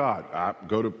the will of God.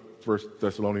 Go to 1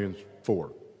 Thessalonians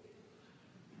 4.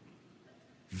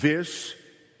 This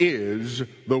is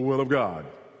the will of God,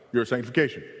 your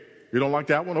sanctification. You don't like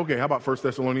that one? Okay, how about 1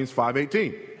 Thessalonians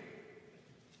 5:18?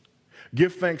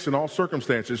 Give thanks in all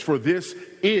circumstances, for this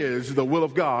is the will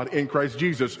of God in Christ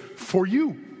Jesus for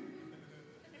you.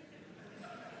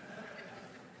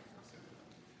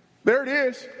 There it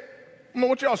is. I don't know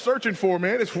what y'all searching for,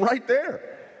 man. It's right there.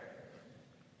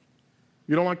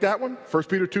 You don't like that one? 1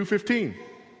 Peter 2:15.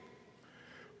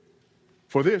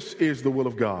 For this is the will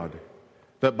of God,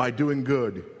 that by doing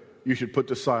good you should put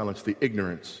to silence the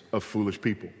ignorance of foolish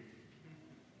people.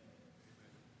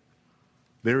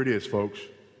 There it is, folks.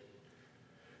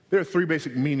 There are 3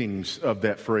 basic meanings of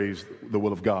that phrase, the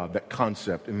will of God, that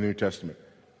concept in the New Testament.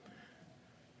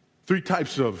 3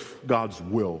 types of God's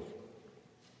will.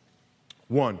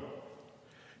 1,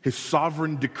 his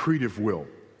sovereign decretive will.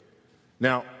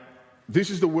 Now, this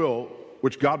is the will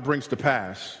which God brings to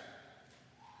pass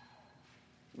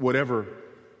whatever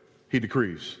he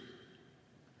decrees.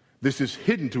 This is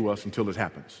hidden to us until it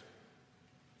happens.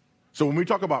 So when we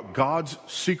talk about God's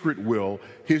secret will,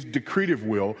 his decretive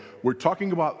will, we're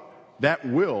talking about that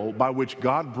will by which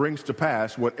God brings to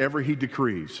pass whatever he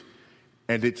decrees.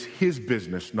 And it's his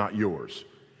business, not yours.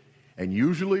 And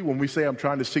usually when we say I'm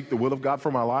trying to seek the will of God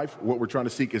for my life, what we're trying to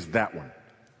seek is that one,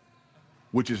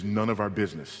 which is none of our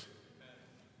business.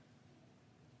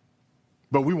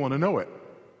 But we want to know it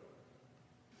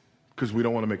because we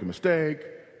don't want to make a mistake.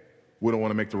 We don't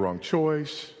want to make the wrong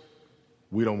choice.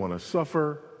 We don't want to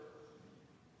suffer.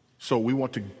 So we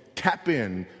want to tap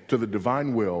in to the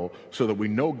divine will so that we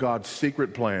know God's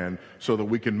secret plan so that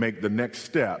we can make the next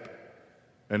step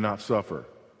and not suffer,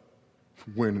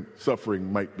 when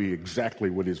suffering might be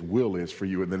exactly what his will is for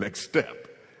you in the next step.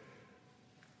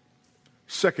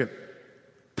 Second,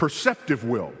 perceptive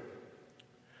will.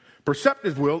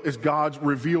 Perceptive will is God's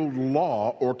revealed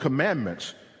law or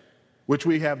commandments, which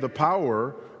we have the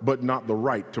power but not the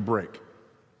right to break.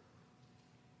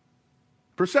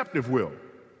 Perceptive will.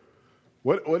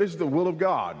 What is the will of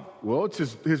God? Well, it's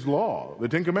his law, the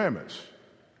 10 Commandments.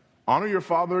 Honor your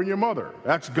father and your mother.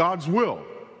 That's God's will,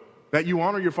 that you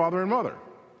honor your father and mother.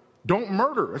 Don't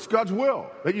murder. That's God's will,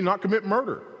 that you not commit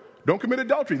murder. Don't commit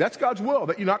adultery. That's God's will,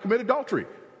 that you not commit adultery.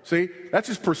 See, that's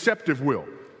his perceptive will.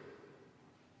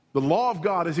 The law of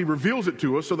God as he reveals it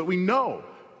to us so that we know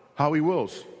how he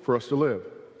wills for us to live.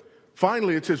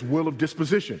 Finally, it's his will of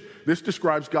disposition. This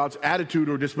describes God's attitude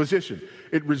or disposition.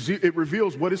 It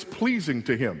reveals what is pleasing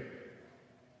to him.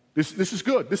 This is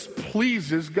good. This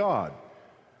pleases God.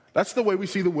 That's the way we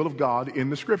see the will of God in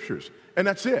the Scriptures. And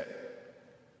that's it.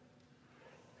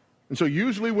 And so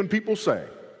usually when people say,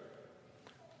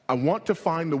 I want to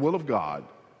find the will of God,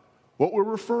 what we're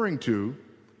referring to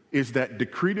is that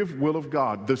decretive will of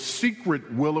God, the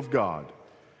secret will of God,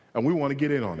 and we want to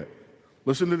get in on it.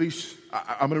 Listen to these.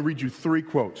 I'm going to read you 3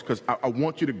 quotes because I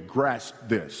want you to grasp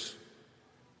this.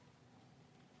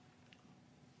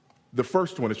 The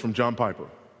first one is from John Piper,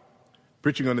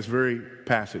 preaching on this very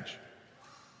passage.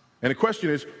 And the question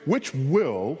is, which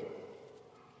will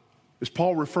is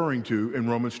Paul referring to in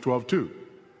Romans 12:2?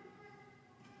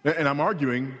 And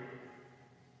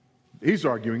he's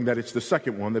arguing that it's the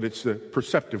second one, that it's the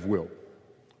perceptive will,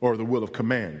 or the will of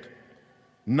command,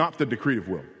 not the decretive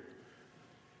will.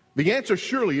 The answer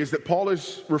surely is that Paul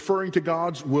is referring to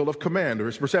God's will of command, or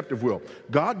his perceptive will.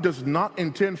 God does not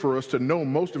intend for us to know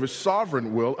most of his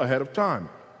sovereign will ahead of time.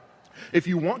 If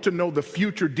you want to know the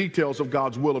future details of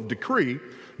God's will of decree,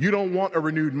 you don't want a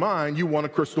renewed mind, you want a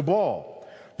crystal ball.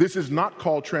 This is not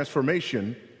called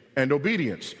transformation and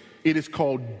obedience. It is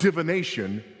called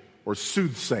divination or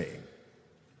soothsaying.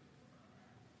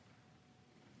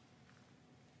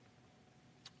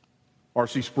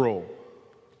 R.C. Sproul.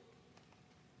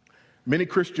 Many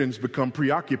Christians become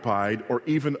preoccupied or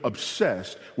even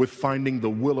obsessed with finding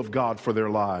the will of God for their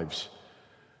lives.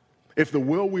 If the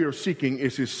will we are seeking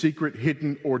is his secret,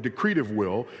 hidden, or decretive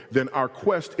will, then our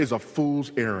quest is a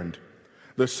fool's errand.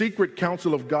 The secret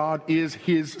counsel of God is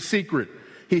his secret.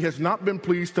 He has not been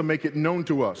pleased to make it known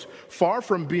to us. Far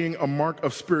from being a mark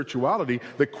of spirituality,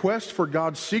 the quest for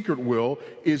God's secret will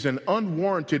is an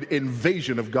unwarranted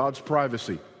invasion of God's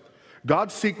privacy.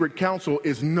 God's secret counsel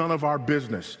is none of our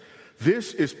business.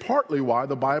 This is partly why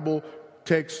the Bible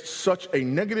takes such a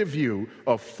negative view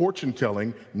of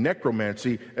fortune-telling,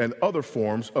 necromancy, and other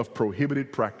forms of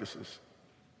prohibited practices.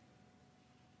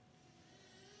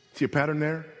 See a pattern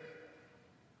there?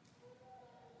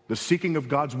 The seeking of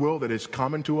God's will that is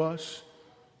common to us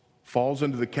falls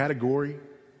under the category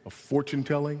of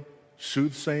fortune-telling,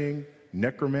 soothsaying,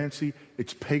 necromancy.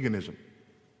 It's paganism.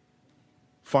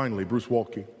 Finally, Bruce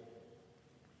Waltke.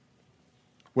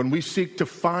 When we seek to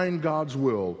find God's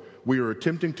will, we are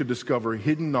attempting to discover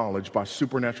hidden knowledge by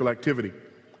supernatural activity.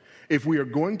 If we are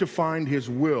going to find his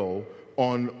will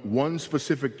on one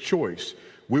specific choice,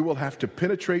 we will have to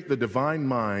penetrate the divine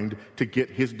mind to get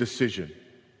his decision.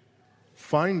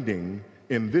 Finding,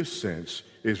 in this sense,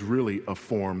 is really a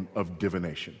form of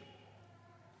divination.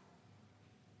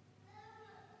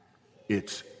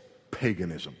 It's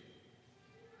paganism.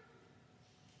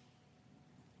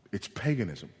 It's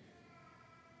paganism.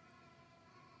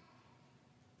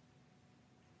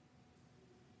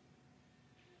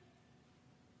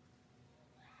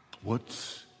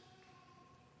 What's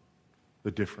the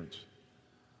difference?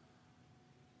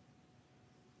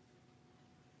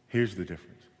 Here's the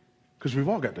difference. Because we've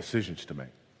all got decisions to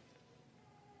make.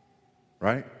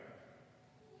 Right?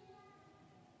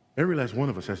 Every last one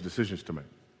of us has decisions to make.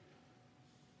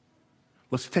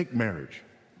 Let's take marriage.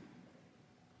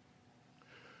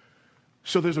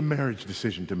 So there's a marriage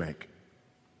decision to make.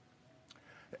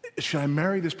 Should I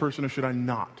marry this person or should I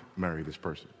not marry this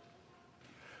person?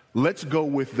 Let's go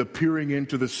with the peering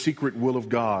into the secret will of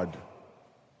God,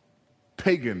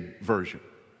 pagan version.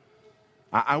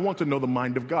 I want to know the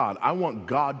mind of God. I want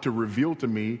God to reveal to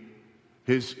me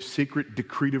his secret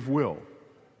decretive will.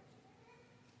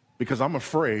 Because I'm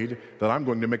afraid that I'm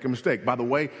going to make a mistake. By the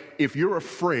way, if you're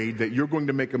afraid that you're going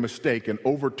to make a mistake and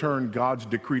overturn God's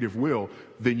decretive will,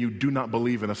 then you do not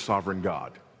believe in a sovereign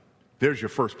God. There's your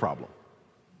first problem.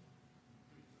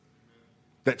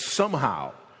 That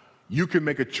somehow you can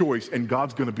make a choice and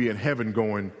God's going to be in heaven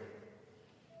going,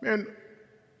 man,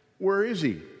 where is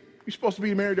he? You're supposed to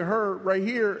be married to her right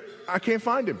here. I can't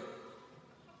find him.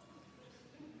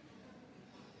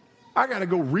 I got to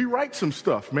go rewrite some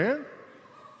stuff, man.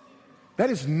 That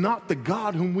is not the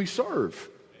God whom we serve.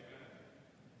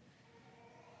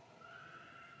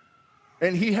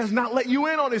 And he has not let you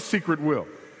in on his secret will.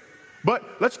 But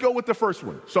let's go with the first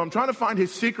one. So I'm trying to find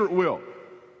his secret will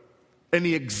and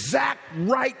the exact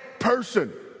right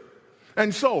person.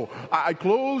 And so I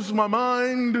close my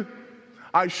mind,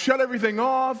 I shut everything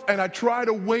off, and I try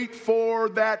to wait for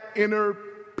that inner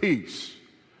peace.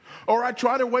 Or I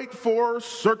try to wait for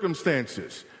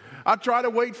circumstances. I try to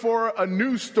wait for a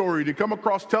news story to come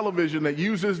across television that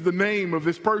uses the name of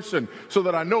this person so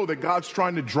that I know that God's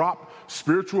trying to drop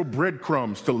spiritual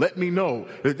breadcrumbs to let me know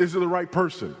that this is the right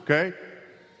person, okay?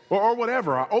 Or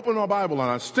whatever. I open my Bible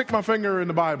and I stick my finger in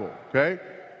the Bible, okay?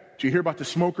 Did you hear about the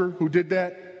smoker who did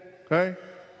that? Okay?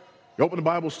 He opened the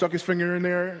Bible, stuck his finger in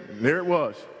there, and there it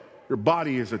was. Your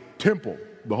body is a temple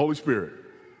of the Holy Spirit.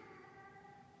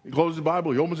 He closes the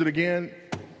Bible, he opens it again,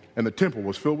 and the temple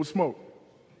was filled with smoke.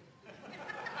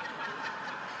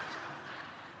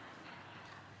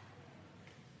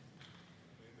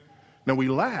 Now we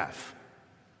laugh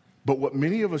But what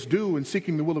many of us do in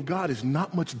seeking the will of God is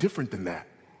not much different than that.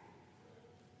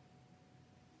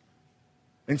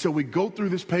 And so we go through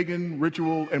this pagan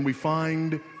ritual and we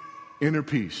find inner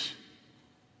peace.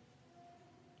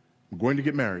 I'm going to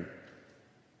get married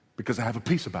because I have a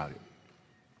peace about it.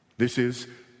 This is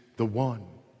the one.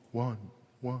 And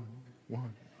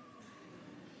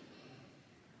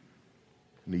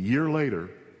a year later,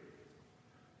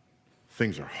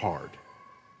 things are hard.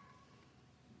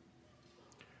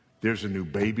 There's a new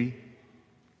baby.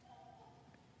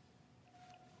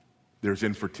 There's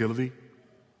infertility.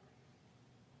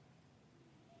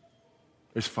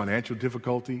 There's financial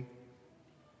difficulty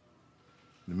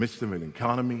in the midst of an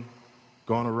economy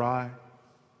gone awry.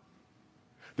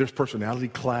 There's personality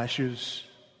clashes.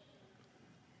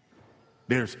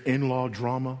 There's in-law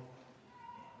drama.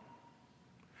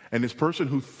 And this person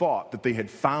who thought that they had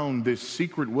found this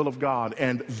secret will of God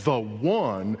and the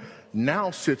one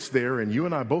now sits there, and you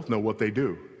and I both know what they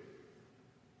do.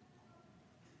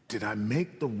 Did I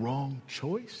make the wrong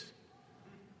choice?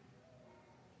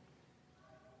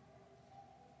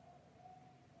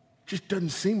 Just doesn't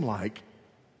seem like,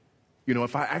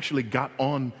 if I actually got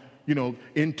on,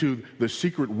 into the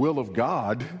secret will of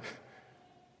God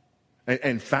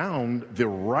and found the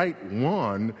right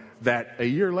one, that a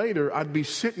year later I'd be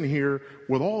sitting here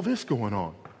with all this going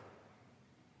on.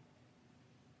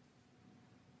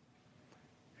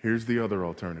 Here's the other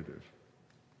alternative.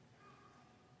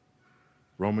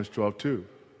 Romans 12:2.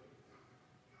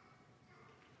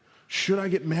 Should I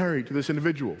get married to this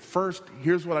individual? First,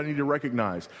 here's what I need to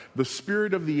recognize. The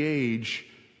spirit of the age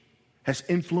has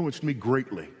influenced me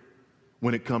greatly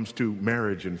when it comes to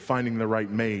marriage and finding the right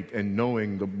mate and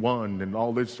knowing the one and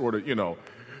all this sort of,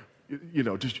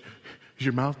 just, is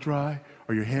your mouth dry?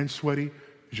 Are your hands sweaty?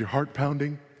 Is your heart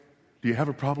pounding? Do you have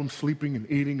a problem sleeping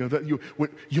and eating?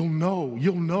 You'll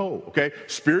know, okay?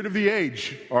 Spirit of the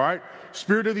age, all right?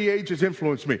 Spirit of the age has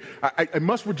influenced me. I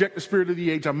must reject the spirit of the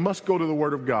age. I must go to the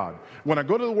Word of God. When I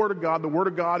go to the Word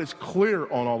of God is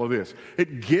clear on all of this.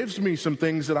 It gives me some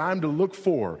things that I'm to look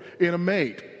for in a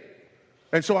mate.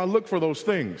 And so I look for those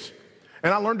things.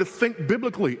 And I learned to think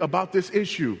biblically about this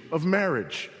issue of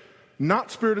marriage.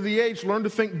 Not spirit of the age, learn to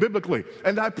think biblically.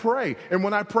 And I pray. And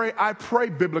when I pray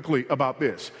biblically about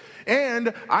this.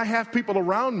 And I have people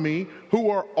around me who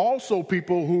are also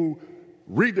people who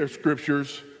read their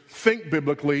scriptures, think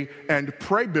biblically, and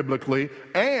pray biblically,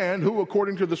 and who,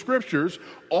 according to the scriptures,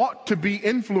 ought to be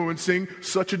influencing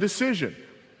such a decision.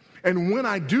 And when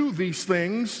I do these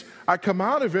things, I come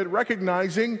out of it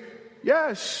recognizing,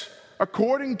 yes,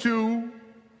 according to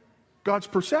God's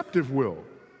perceptive will,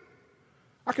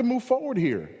 I can move forward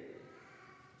here.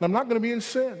 And I'm not going to be in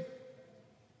sin.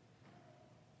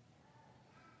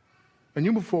 And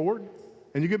you move forward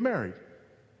and you get married.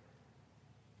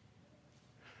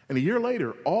 And a year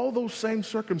later, all those same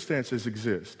circumstances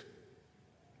exist.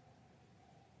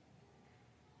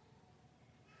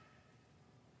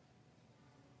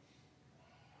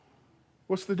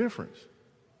 What's the difference?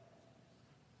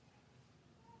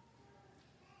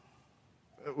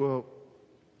 Well,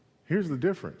 here's the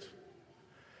difference.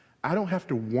 I don't have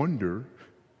to wonder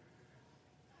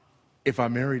if I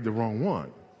married the wrong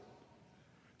one,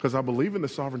 because I believe in the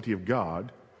sovereignty of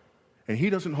God, and He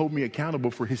doesn't hold me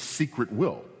accountable for His secret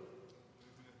will.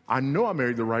 I know I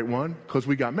married the right one because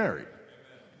we got married.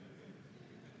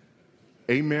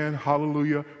 Amen,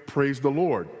 hallelujah, praise the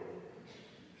Lord.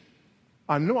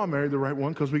 I know I married the right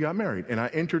one because we got married, and I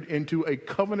entered into a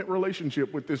covenant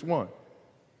relationship with this one.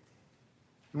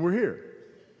 And we're here.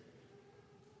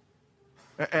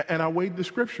 And I weighed the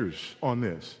scriptures on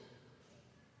this.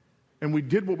 And we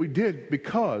did what we did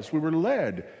because we were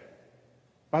led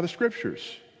by the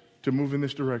scriptures to move in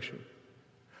this direction.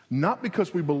 Not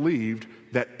because we believed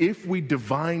that if we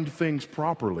divined things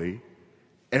properly,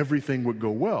 everything would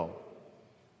go well.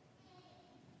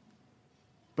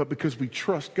 But because we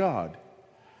trust God,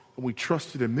 and we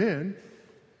trusted Him then,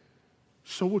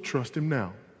 so we'll trust Him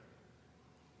now.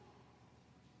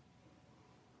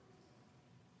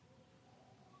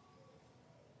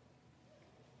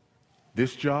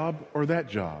 This job or that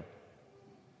job?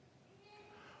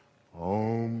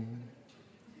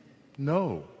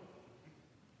 No.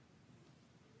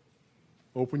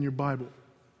 Open your Bible.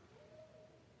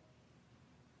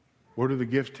 What are the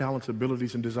gifts, talents,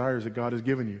 abilities, and desires that God has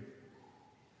given you?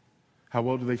 How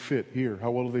well do they fit here?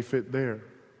 How well do they fit there?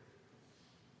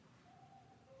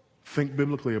 Think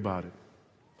biblically about it.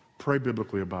 Pray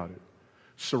biblically about it.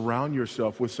 Surround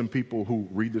yourself with some people who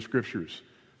read the scriptures,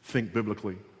 think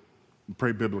biblically, and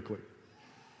pray biblically.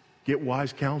 Get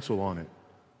wise counsel on it.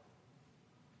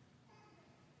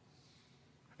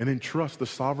 and then trust the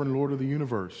sovereign Lord of the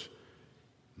universe.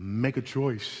 Make a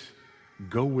choice.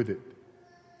 Go with it.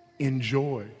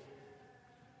 Enjoy.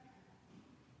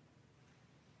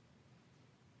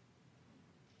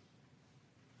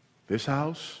 This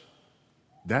house,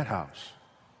 that house.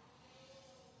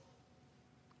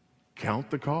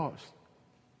 Count the cost.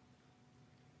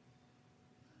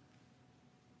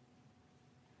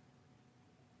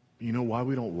 You know why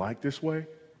we don't like this way?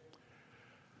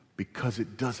 Because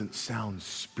it doesn't sound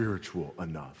spiritual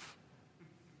enough.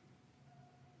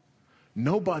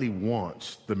 Nobody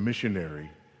wants the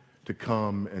missionary to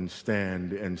come and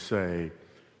stand and say,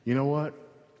 you know what?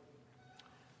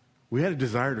 We had a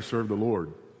desire to serve the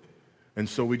Lord. And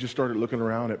so we just started looking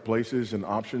around at places and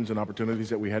options and opportunities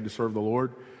that we had to serve the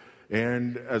Lord.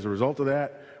 And as a result of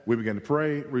that, we began to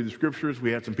pray, read the scriptures.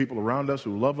 We had some people around us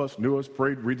who love us, knew us,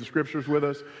 prayed, read the scriptures with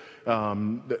us.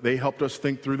 They helped us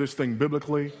think through this thing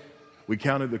biblically. We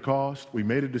counted the cost. We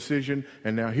made a decision.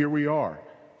 And now here we are,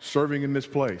 serving in this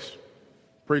place.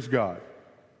 Praise God.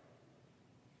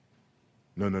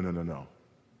 No.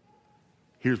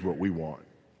 Here's what we want.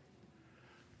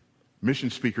 Mission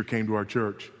speaker came to our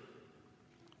church.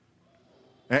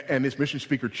 And this mission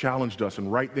speaker challenged us, and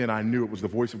right then I knew it was the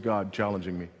voice of God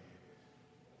challenging me.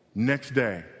 Next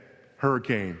day,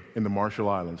 hurricane in the Marshall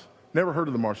Islands. Never heard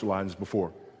of the Marshall Islands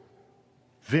before.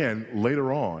 Then,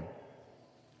 later on,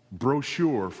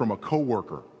 brochure from a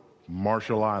coworker,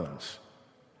 Marshall Islands.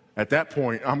 At that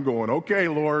point, I'm going, okay,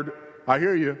 Lord, I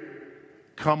hear you.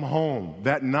 Come home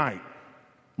that night.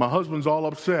 My husband's all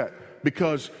upset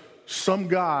because some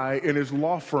guy in his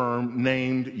law firm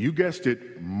named, you guessed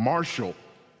it, Marshall,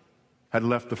 had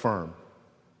left the firm.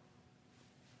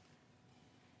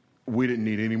 We didn't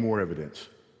need any more evidence.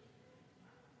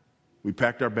 We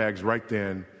packed our bags right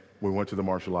then. We went to the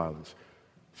Marshall Islands.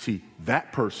 See,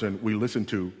 that person we listened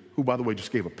to, who, by the way,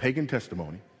 just gave a pagan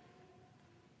testimony,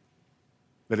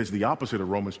 that is the opposite of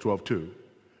Romans 12:2,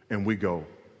 and we go,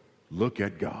 look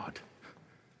at God.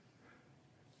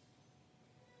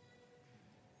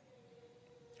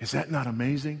 Is that not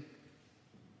amazing?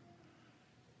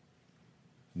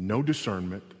 No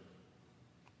discernment,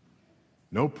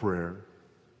 no prayer,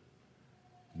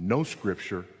 no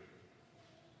scripture,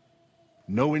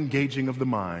 no engaging of the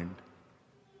mind,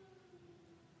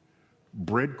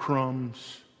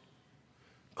 breadcrumbs,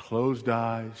 closed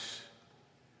eyes,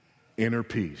 inner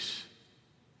peace.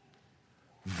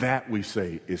 That, we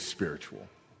say, is spiritual.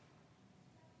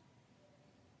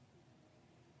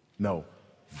 No,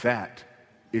 that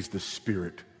is the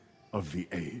spirit of the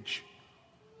age.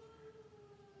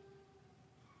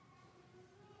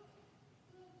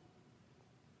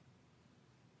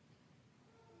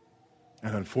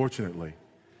 And unfortunately,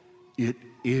 it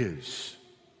is,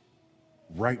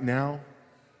 right now,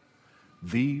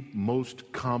 the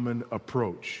most common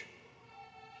approach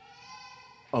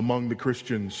among the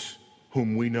Christians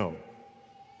whom we know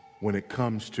when it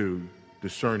comes to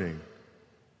discerning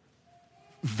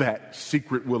that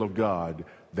secret will of God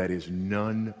that is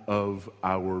none of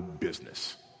our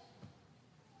business.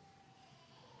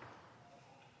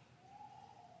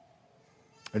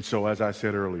 And so, as I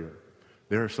said earlier,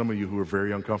 there are some of you who are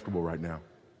very uncomfortable right now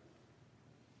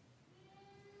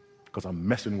because I'm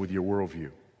messing with your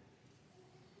worldview.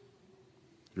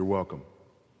 You're welcome.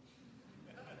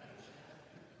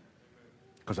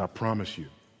 Because I promise you,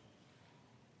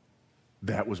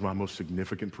 that was my most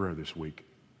significant prayer this week.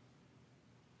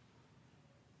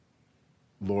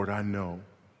 Lord, I know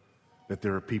that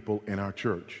there are people in our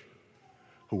church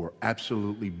who are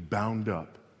absolutely bound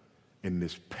up in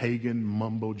this pagan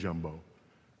mumbo jumbo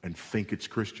and think it's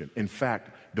Christian. In fact,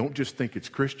 don't just think it's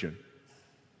Christian,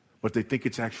 but they think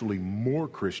it's actually more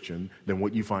Christian than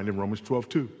what you find in Romans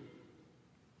 12:2.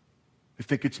 They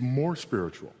think it's more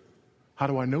spiritual. How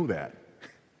do I know that?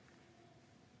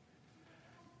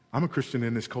 I'm a Christian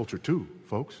in this culture too,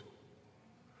 folks.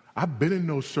 I've been in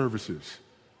those services.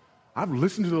 I've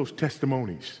listened to those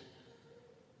testimonies.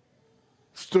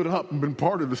 Stood up and been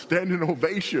part of the standing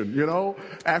ovation, you know,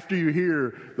 after you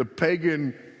hear the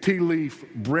pagan tea leaf,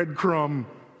 breadcrumb,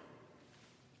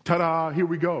 ta-da, here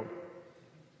we go.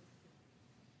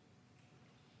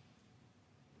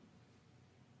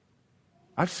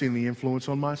 I've seen the influence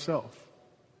on myself.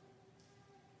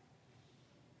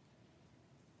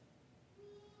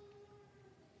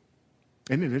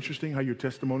 Isn't it interesting how your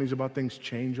testimonies about things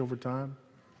change over time?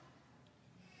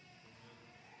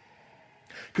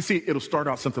 Because see, it'll start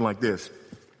out something like this.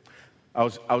 I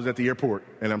was at the airport,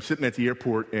 and I'm sitting at the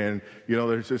airport, and, you know,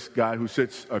 there's this guy who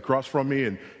sits across from me,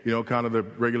 and, you know, kind of the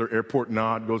regular airport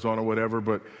nod goes on or whatever,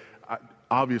 but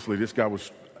obviously this guy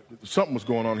something was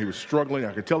going on. He was struggling.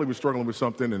 I could tell he was struggling with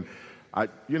something, and I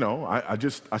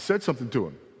said something to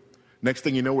him. Next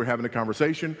thing you know, we're having a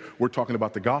conversation. We're talking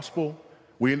about the gospel.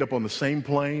 We end up on the same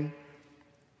plane.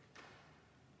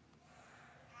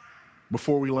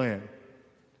 Before we land,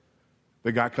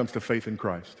 the guy comes to faith in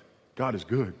Christ. God is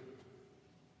good.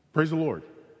 Praise the Lord.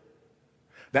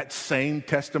 That same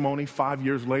testimony 5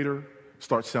 years later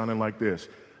starts sounding like this.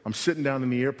 I'm sitting down in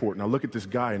the airport and I look at this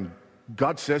guy and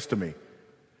God says to me,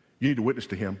 you need to witness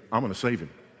to him. I'm going to save him.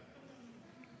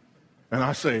 And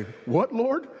I say, what,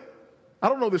 Lord? I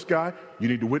don't know this guy. You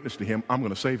need to witness to him. I'm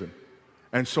going to save him.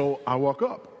 And so I walk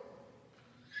up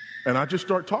and I just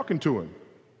start talking to him.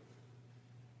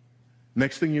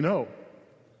 Next thing you know,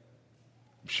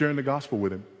 I'm sharing the gospel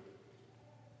with him.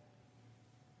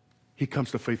 He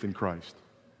comes to faith in Christ.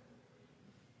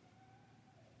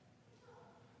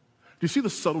 Do you see the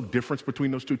subtle difference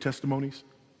between those two testimonies?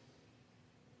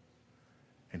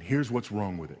 And here's what's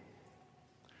wrong with it.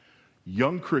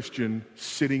 Young Christian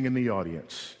sitting in the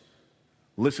audience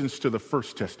listens to the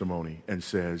first testimony and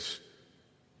says,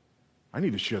 I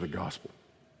need to share the gospel.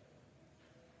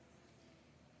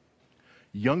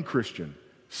 Young Christian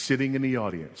sitting in the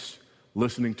audience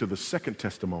listening to the second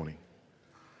testimony,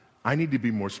 I need to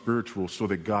be more spiritual so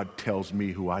that God tells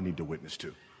me who I need to witness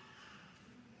to.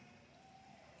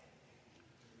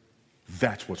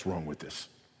 That's what's wrong with this.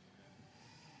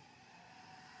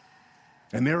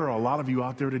 And there are a lot of you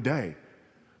out there today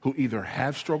who either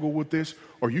have struggled with this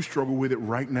or you struggle with it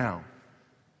right now.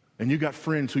 And you got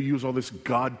friends who use all this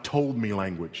God told me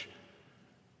language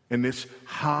and this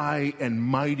high and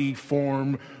mighty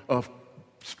form of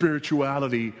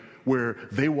spirituality where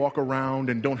they walk around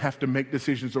and don't have to make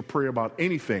decisions or pray about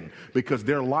anything because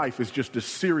their life is just a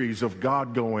series of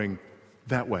God going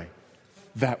that way,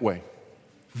 that way,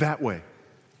 that way,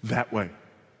 that way.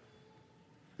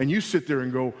 And you sit there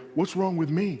and go, what's wrong with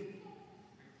me?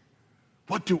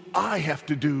 What do I have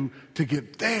to do to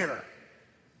get there?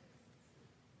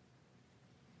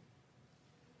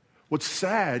 What's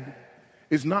sad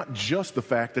is not just the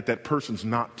fact that that person's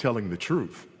not telling the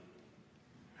truth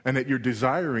and that you're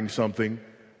desiring something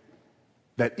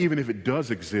that, even if it does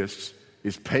exist,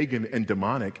 is pagan and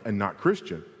demonic and not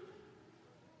Christian.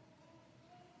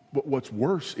 But what's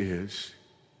worse is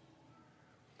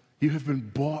you have been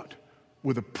bought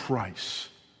with a price,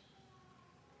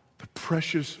 the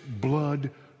precious blood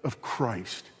of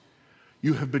Christ.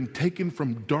 You have been taken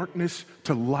from darkness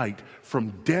to light,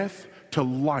 from death to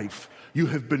life. You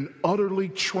have been utterly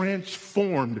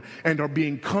transformed and are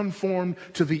being conformed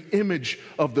to the image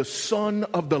of the Son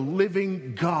of the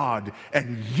living God,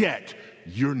 and yet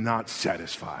you're not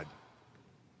satisfied.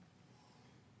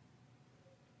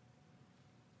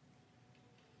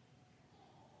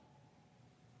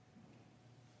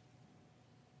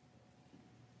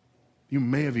 You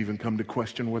may have even come to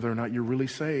question whether or not you're really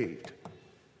saved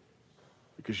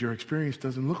because your experience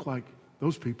doesn't look like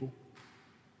those people.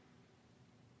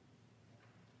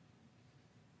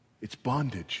 It's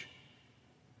bondage,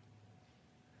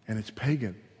 and it's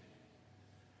pagan,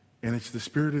 and it's the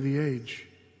spirit of the age,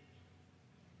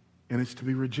 and it's to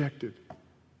be rejected.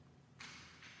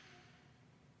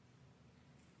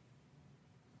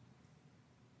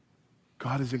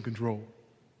 God is in control.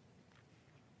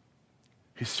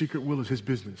 His secret will is his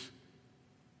business.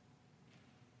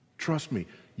 Trust me,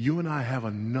 you and I have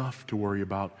enough to worry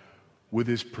about with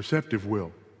his perceptive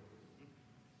will.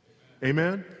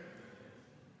 Amen?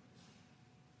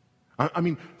 I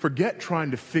mean, forget trying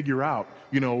to figure out,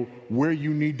 where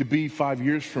you need to be 5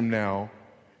 years from now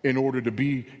in order to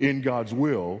be in God's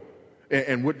will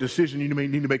and what decision you may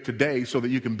need to make today so that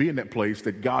you can be in that place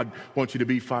that God wants you to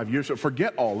be 5 years. So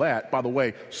forget all that. By the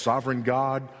way, sovereign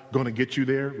God going to get you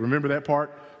there. Remember that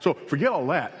part? So forget all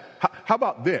that. How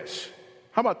about this?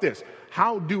 How about this?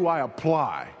 How do I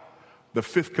apply the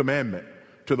fifth commandment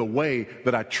to the way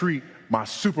that I treat my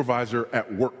supervisor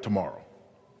at work tomorrow?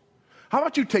 How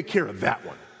about you take care of that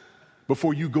one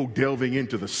before you go delving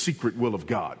into the secret will of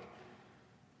God?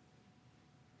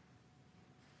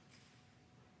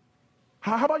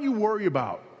 How about you worry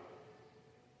about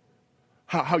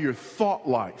how your thought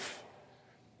life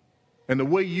and the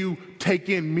way you take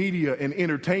in media and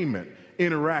entertainment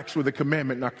interacts with the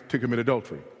commandment not to commit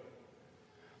adultery?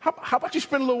 How about you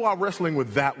spend a little while wrestling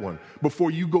with that one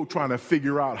before you go trying to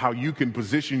figure out how you can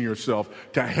position yourself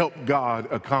to help God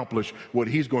accomplish what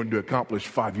he's going to accomplish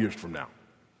 5 years from now?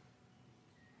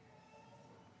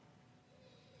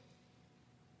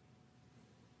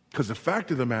 Because the fact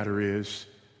of the matter is,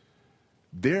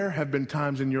 there have been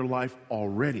times in your life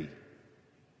already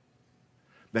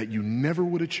that you never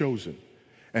would have chosen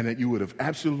and that you would have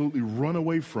absolutely run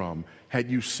away from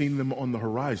had you seen them on the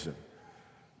horizon.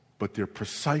 but they're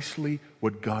precisely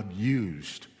what God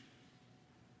used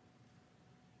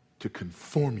to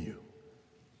conform you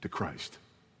to Christ.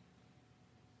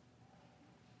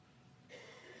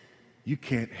 You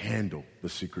can't handle the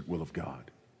secret will of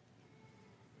God,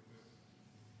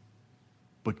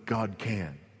 but God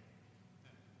can,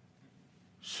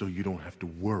 so you don't have to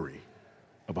worry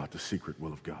about the secret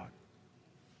will of God.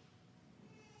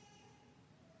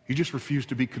 You just refuse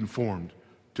to be conformed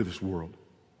to this world.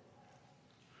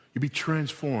 You be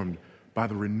transformed by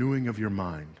the renewing of your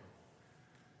mind,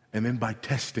 and then by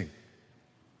testing,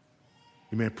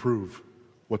 you may prove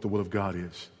what the will of God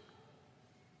is.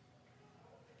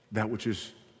 That which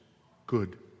is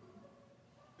good,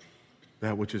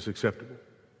 that which is acceptable,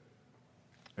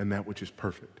 and that which is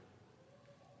perfect.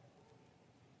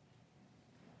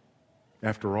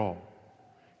 After all,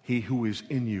 he who is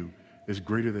in you is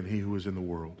greater than he who is in the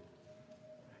world.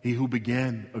 He who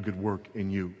began a good work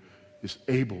in you is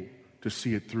able to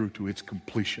see it through to its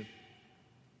completion.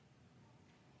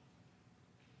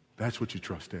 That's what you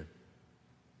trust in.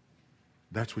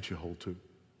 That's what you hold to.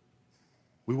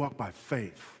 We walk by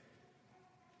faith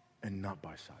and not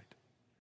by sight.